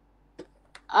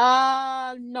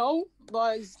 No,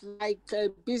 but it's like a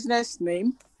business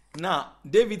name. Now,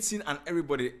 Davidson and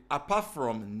everybody, apart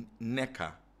from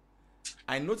NECA,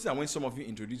 I noticed that when some of you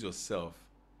introduce yourself,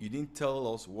 you didn't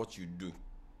tell us what you do.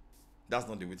 That's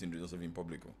not the way to introduce yourself in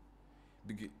public.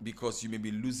 Because you may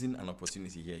be losing an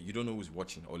opportunity here. You don't know who's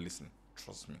watching or listening.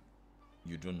 Trust me.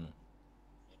 You don't know.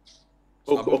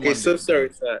 So okay, so sorry,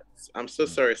 sir. I'm so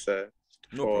sorry, sir,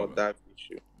 for that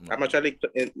issue. I'm actually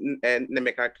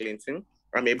Nemeka Clinton.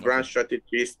 I'm a brand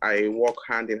strategist. I work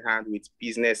hand in hand with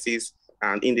businesses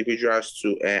and individuals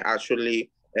to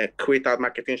actually create out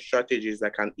marketing strategies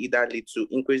that can either lead to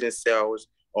increase in sales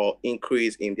or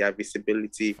increase in their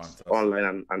visibility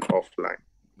online and offline.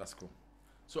 That's cool.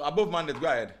 So above mandate, go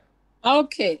ahead.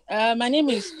 Okay. My name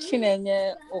is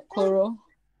Chinenye Okoro.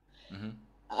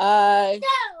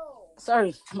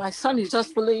 Sorry, my son is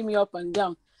just following me up and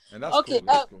down. And that's cool.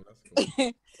 That's cool.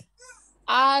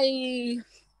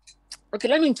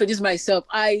 Let me introduce myself.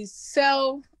 I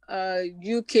sell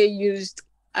UK used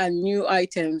and new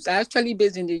items. I'm actually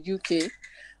based in the UK.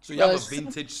 So you have a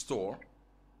vintage store?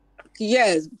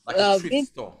 Yes. Like a thrift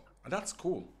store. That's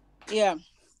cool. Yeah.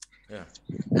 Yeah.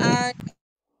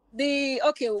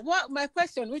 What my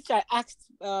question, which I asked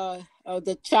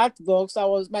the chat box,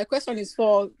 my question is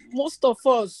for most of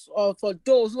us, or for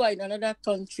those who are in another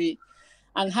country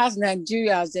and has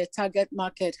Nigeria as their target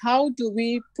market. How do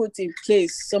we put in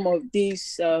place some of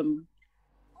these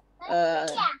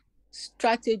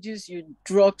strategies you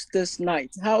dropped this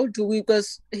night? How do we?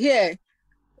 Because here,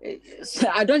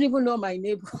 I don't even know my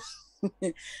neighbor.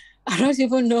 I don't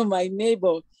even know my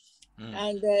neighbor.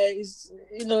 And it's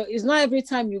not every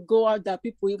time you go out that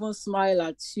people even smile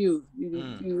at you.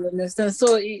 You understand?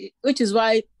 So, which is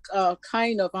why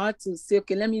kind of I had to say,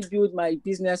 okay, let me build my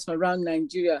business around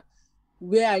Nigeria,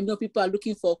 where I know people are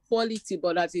looking for quality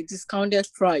but at a discounted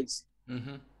price.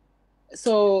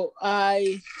 So how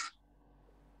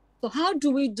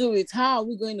do we do it? How are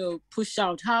we going to push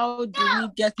out? How do we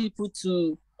get people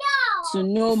to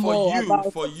know more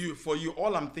about? For you,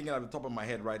 all I'm thinking at the top of my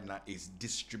head right now is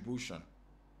distribution.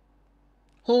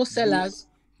 Wholesalers.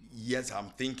 Yes, I'm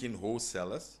thinking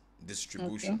wholesalers,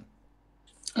 distribution.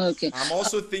 Okay. I'm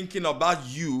also thinking about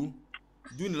you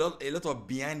doing a lot of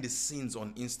behind the scenes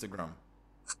on Instagram.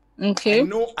 Okay.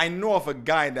 I know of a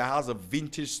guy that has a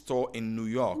vintage store in New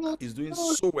York. He's doing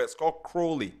so well. It's called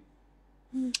Crowley.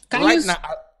 Crowley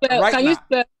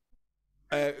spelled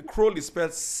CROWLEY.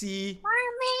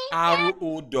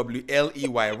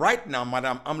 Right now,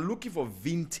 madam, I'm looking for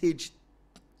vintage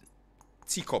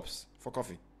teacups for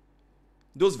coffee.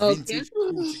 Those vintage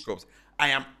cool teacups.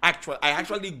 I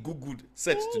actually Googled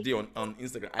search today on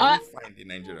Instagram. I didn't find in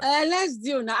Nigeria. Let's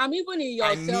do now. I'm even in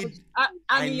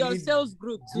your sales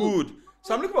group too. Good.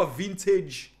 So I'm looking for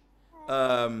vintage.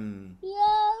 I'm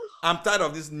tired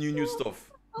of this new stuff.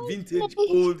 Vintage,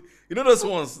 old. You know those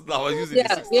ones that I was using in the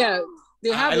 60s? Yeah.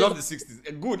 I love the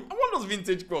 60s. Good. I want those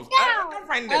vintage cups. I can't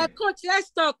find them. Coach, let's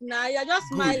talk now. You're just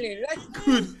smiling.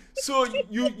 Good. So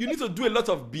you need to do a lot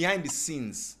of behind the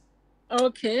scenes.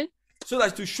 Okay. So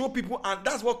that to show people, and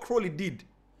that's what Crowley did.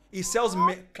 He sells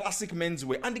classic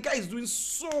menswear, and the guy is doing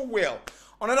so well.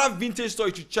 Another vintage store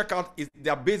you should check out is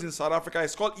they're based in South Africa.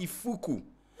 It's called Ifuku.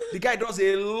 The guy does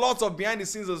a lot of behind the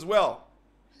scenes as well.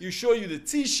 He show you the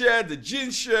t-shirt, the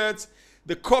jeans shirts,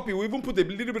 the cup. We even put a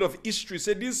little bit of history.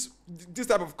 Say this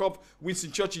type of cup,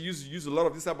 Winston Churchill used a lot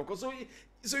of this type of cup. So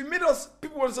he made us,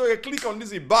 people want to say, click on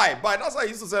this, buy. That's how he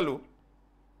used to sell.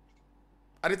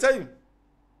 I tell you.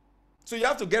 So you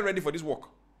have to get ready for this work.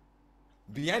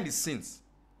 Behind the scenes,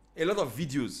 a lot of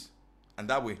videos, and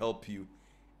that will help you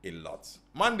a lot.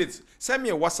 Mandates, send me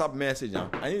a WhatsApp message.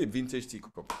 I need a vintage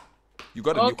teacup. You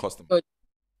got a new customer.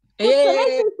 Can I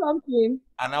say something?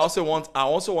 And I also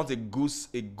want a goose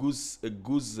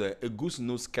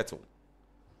nose kettle.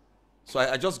 So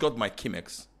I just got my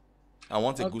Chemex. I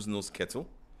want a goose nose kettle,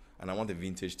 and I want a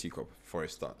vintage teacup for a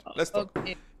start. Let's talk.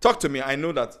 Okay. Talk to me. I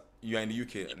know that you are in the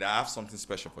UK. I have something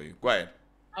special for you. Go ahead.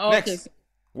 Okay. Next.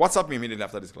 WhatsApp me immediately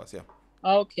after this class. Yeah.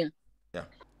 Okay. Yeah.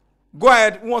 Go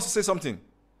ahead. Who wants to say something?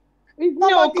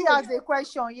 Somebody has a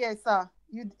question. Yes, sir.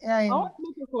 I want to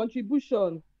make a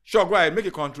contribution. Sure, go ahead. Make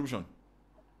a contribution.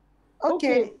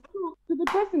 Okay. So, to the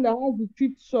person that has the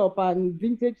thrift shop and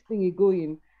vintage thing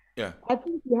going, yeah, I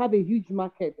think you have a huge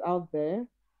market out there,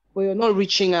 but you're not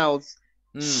reaching out.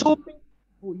 So many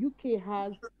people, UK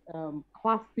has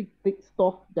classic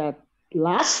stuff that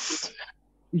lasts,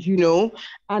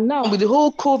 and now with the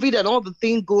whole COVID and all the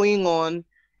thing going on,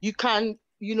 you can,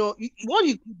 what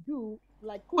you could do,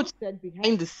 like Coach said,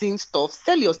 behind the scenes stuff,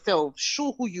 sell yourself,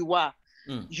 show who you are,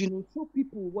 show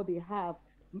people what they have,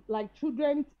 like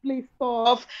children's play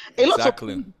stuff, a lot of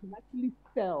things you can actually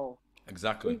sell.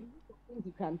 Exactly. Things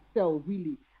you can sell,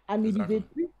 really. And if it's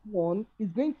a big one,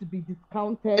 it's going to be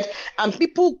discounted. And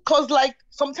people, because like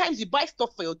sometimes you buy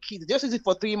stuff for your kids, they just use it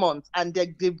for 3 months and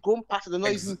they've grown past it. They're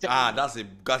not using it. That's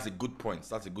a good point.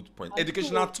 That's a good point.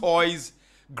 Educational toys,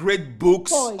 great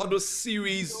books, all those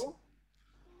series.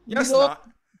 Yes,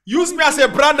 use me as a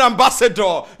brand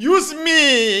ambassador. Use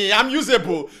me. I'm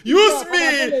usable. Use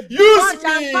me. Use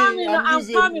me. I'm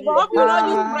coming. But hope you don't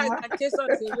use price and chase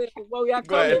us away. But we are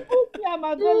coming. I'm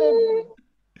available.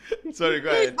 Sorry, go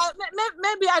ahead.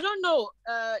 Maybe I don't know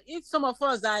if some of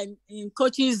us are in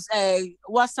Coach's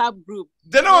WhatsApp group.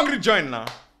 They're not hungry join now.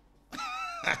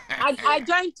 I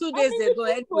joined 2 days ago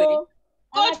anyway.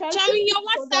 Coach, I'm in your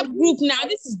WhatsApp group now.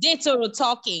 This is Datoro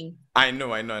talking. I know.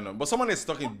 But someone is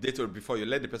talking Datoro before you.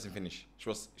 Let the person finish. She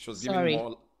was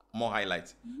giving more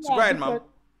highlights. So go ahead, ma'am.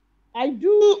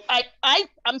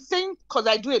 I'm saying because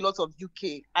I do a lot of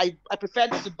UK. I prefer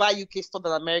to buy UK stuff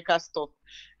than America stuff,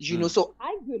 so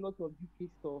I do a lot of UK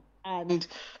stuff. And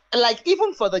like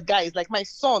even for the guys, like my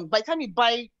son, by the time you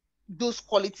buy those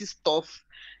quality stuff,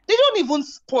 they don't even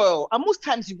spoil. And most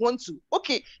times you want to.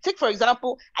 Okay, take for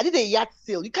example, I did a yacht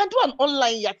sale. You can do an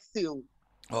online yacht sale.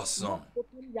 Awesome.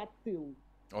 Yacht sale.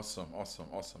 Awesome.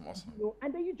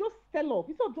 And then you just sell off.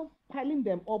 It's not just piling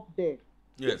them up there.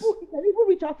 Yes. People, you can even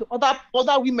reach out to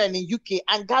other women in UK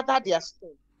and gather their stuff.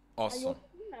 Awesome. And you're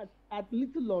selling at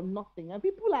little or nothing, and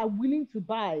people are willing to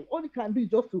buy. All you can do is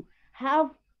just to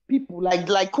have people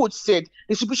like Coach said,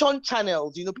 distribution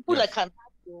channels. People that can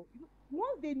have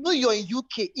once they know you're in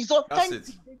UK, it's authentic. That's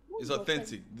it. It's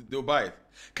authentic. They'll buy it.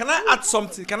 Can I add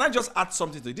something? Can I just add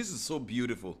something to it? This is so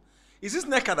beautiful. Is this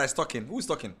Neka that is talking? Who is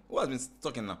talking? Who has been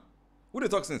talking now? Who they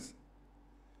talk since?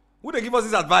 Who they give us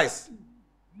this advice?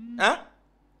 Huh?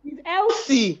 It's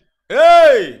Elsie.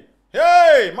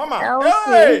 Hey, mama.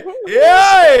 Elsie.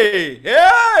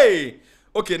 Hey.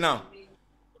 Okay, now.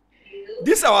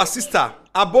 This is our sister,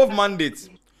 above mandate.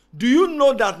 Do you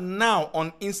know that now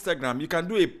on Instagram, you can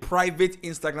do a private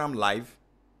Instagram live?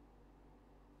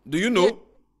 Do you know?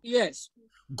 Yes.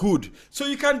 Good. So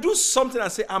you can do something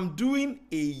and say, I'm doing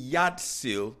a yard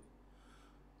sale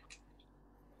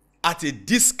at a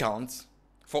discount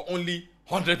for only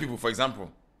 100 people, for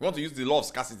example. You want to use the law of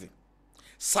scarcity.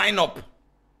 Sign up.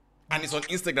 And it's on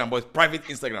Instagram, but it's private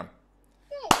Instagram.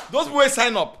 Those boys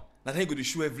sign up. Now then you're going to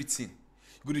show everything.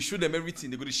 You're going to show them everything.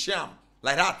 They're going to share them.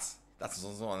 Like that. That's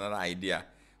also another idea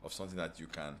of something that you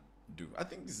can do. I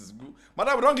think this is good.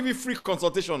 Madam, we don't give you free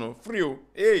consultation. No? Free. Oh.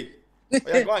 Hey. Oh,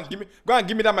 yeah, go and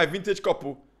give me that my vintage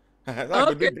couple.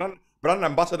 That's okay. Brand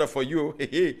ambassador for you. Hey,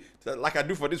 hey. Like I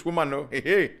do for this woman. No? Hey,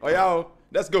 hey. Oh, yeah. Oh.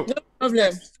 Let's go. No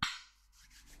problem.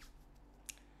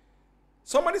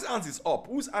 Somebody's hand is up.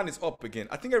 Whose hand is up again?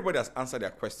 I think everybody has answered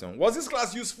their question. Was this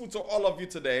class useful to all of you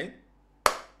today?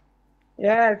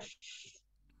 Yes.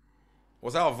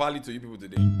 Was that of value to you people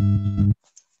today?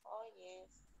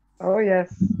 Oh,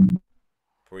 yes.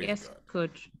 Praise Yes, God.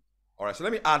 good. All right, so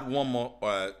let me add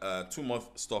two more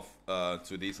stuff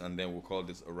to this, and then we'll call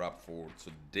this a wrap for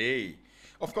today.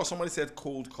 Of course, somebody said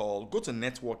cold call. Go to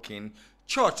networking.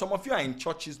 Church. Some of you are in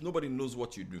churches. Nobody knows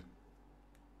what you do.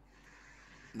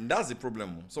 That's the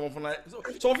problem. Some of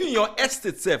you in your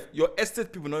estate self, your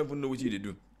estate people don't even know what you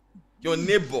do. Your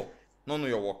neighbor don't know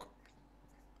your work.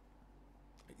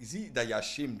 Is it that you're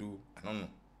ashamed? Do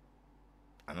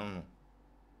I don't know.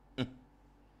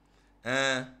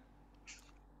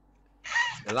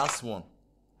 The last one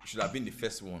should have been the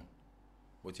first one,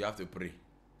 but you have to pray.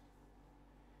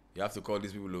 You have to call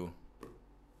these people.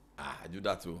 I do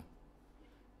that too.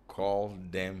 Call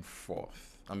them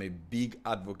forth. I'm a big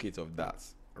advocate of that.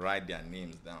 Write their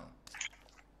names down.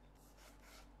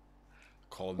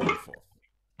 Call them forth.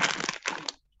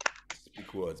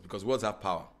 Speak words, because words have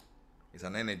power. It's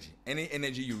an energy. Any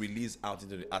energy you release out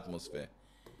into the atmosphere,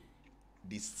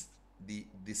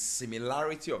 the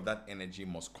similarity of that energy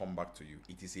must come back to you.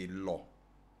 It is a law.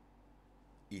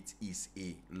 It is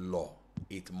a law.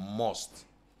 It must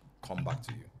come back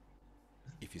to you.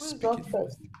 If you speak it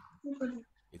first,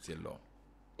 it's a law.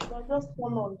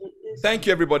 Thank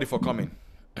you, everybody, for coming.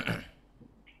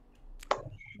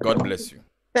 God bless you.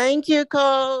 Thank you,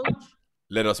 Coach.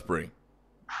 Let us pray.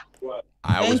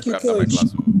 I always Thank you, pray after my Coach.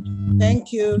 class.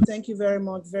 Thank you. Thank you very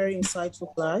much. Very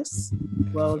insightful class.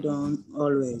 Well done,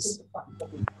 always.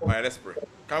 All right, let's pray.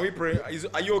 Can we pray?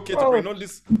 Are you okay to pray? Not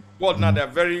this world now, they're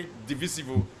very divisive.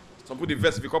 Some people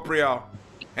divest because prayer.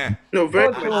 No,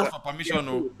 very I ask for permission.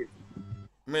 No.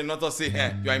 May not us say,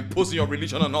 you are imposing your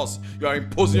religion on us. You are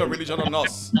imposing your religion on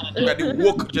us. We are the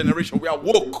woke generation. We are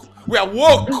woke. We are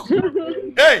woke.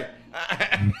 Hey.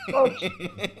 Coach,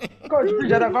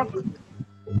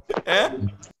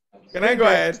 Can I go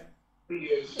ahead?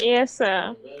 Yes,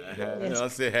 sir.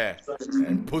 Don't say,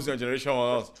 imposing your generation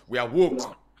on us. We are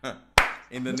woke.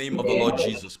 In the name of the Lord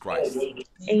Jesus Christ.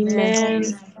 Amen.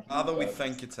 Father, we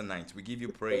thank you tonight. We give you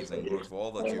praise and glory for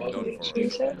all that you've done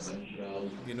for us.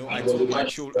 You know,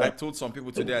 I told some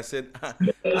people today, I said,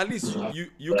 at least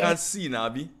you can see,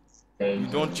 Nabi. You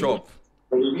don't chop.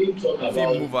 If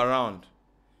you move around,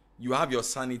 you have your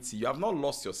sanity. You have not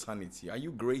lost your sanity. Are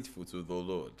you grateful to the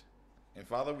Lord? And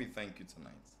Father, we thank you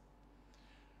tonight.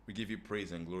 We give you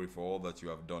praise and glory for all that you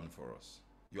have done for us.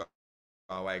 You are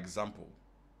our example.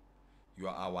 You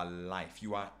are our life.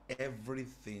 You are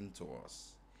everything to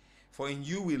us. For in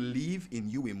you we live, in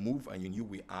you we move, and in you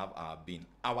we have our being.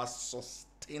 Our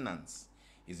sustenance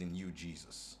is in you,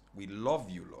 Jesus. We love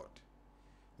you, Lord.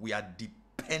 We are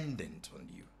dependent on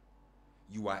you.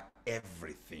 You are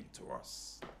everything to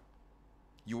us.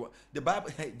 You are, the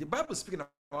Bible speaking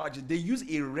about, they use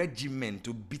a regimen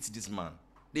to beat this man.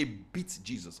 They beat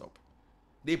Jesus up.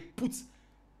 They put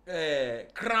a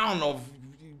crown of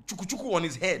chuku on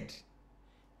his head.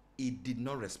 He did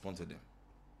not respond to them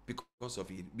because of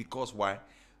it. Because why?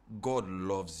 God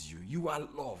loves you. You are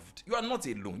loved. You are not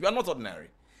alone. You are not ordinary.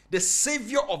 The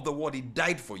Savior of the world, he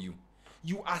died for you.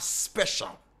 You are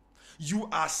special. You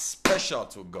are special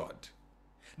to God.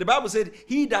 The Bible said,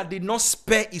 he that did not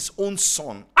spare his own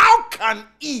son, how can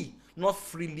he not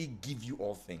freely give you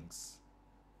all things?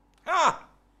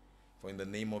 For in the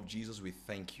name of Jesus, we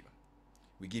thank you.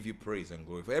 We give you praise and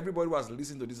glory. For everybody who has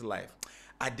listened to this life,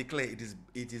 I declare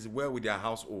it is well with their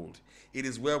household. It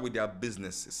is well with their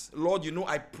businesses. Lord, you know,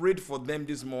 I prayed for them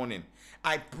this morning.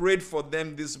 I prayed for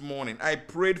them this morning. I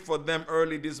prayed for them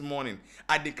early this morning.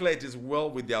 I declare it is well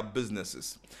with their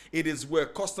businesses. It is where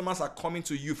customers are coming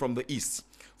to you from the east,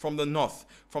 from the north,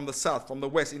 from the south, from the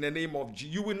west. In the name of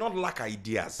Jesus, you will not lack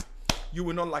ideas. You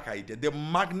will not lack ideas. The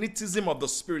magnetism of the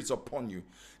Spirit is upon you.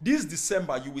 This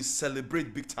December, you will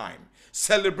celebrate big time.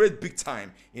 Celebrate big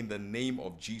time in the name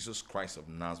of Jesus Christ of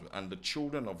Nazareth. And the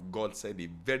children of God said a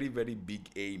very, very big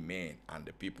amen. And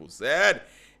the people said,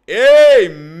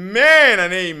 Amen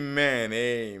and amen.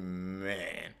 Amen.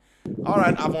 All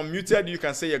right, I've unmuted you. You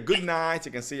can say a good night.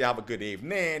 You can say you have a good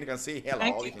evening. You can say hello.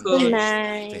 Thank you, can Coach. say Good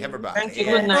night. to everybody. Thank you.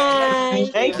 Good night.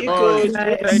 Thank you, Coach,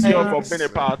 Coach. thank you for being a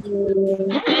part. Thank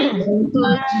you,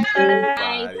 Coach. Bye.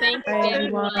 Everybody. Thank you,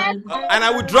 everyone. And I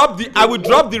will drop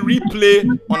the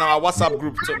replay on our WhatsApp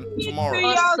group tomorrow.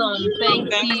 Awesome.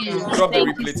 Thank you. Drop the Thank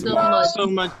you replay so tomorrow. much. So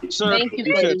much, sir. Thank you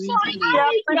for the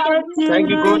replay. Thank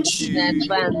you, Coach. In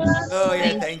advance. Oh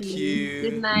yeah, thank you.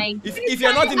 Good night. If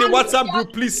you're not in the WhatsApp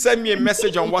group, please send me a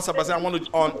message on WhatsApp. I say I want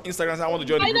to on Instagram. Say I want to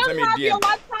join the group. Send me a DM. Your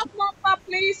WhatsApp number,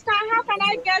 please. How can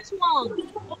I get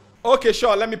one? Okay,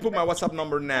 sure. Let me put my WhatsApp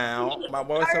number now. My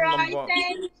WhatsApp number.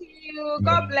 Thank you.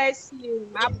 God bless you.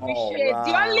 I appreciate All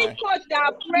The only right. coach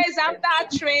that prays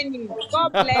after training.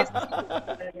 God bless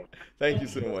you. Thank you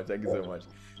so much. Thank you so much.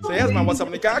 So here's my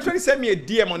WhatsApp. You can actually send me a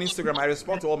DM on Instagram. I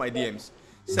respond to all my DMs.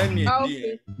 Send me a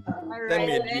DM. Send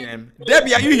me a DM.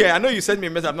 Debbie, are you here? I know you sent me a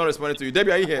message. I've not responded to you.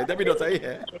 Debbie, are you here? Debbie, daughter, are you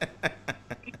here?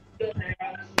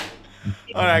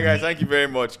 All right, guys. Thank you very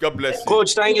much. God bless you.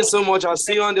 Coach, thank you so much. I'll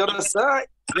see you on the other side.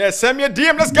 Yeah, send me a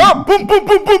DM. Let's go. Boom, boom,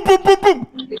 boom, boom, boom, boom, boom.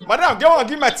 Madam, go on,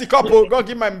 give my teacup. Go on,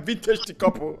 give my vintage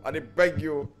teacup. And I beg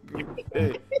you.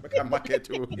 Hey, make a market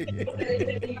too.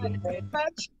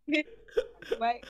 Bye.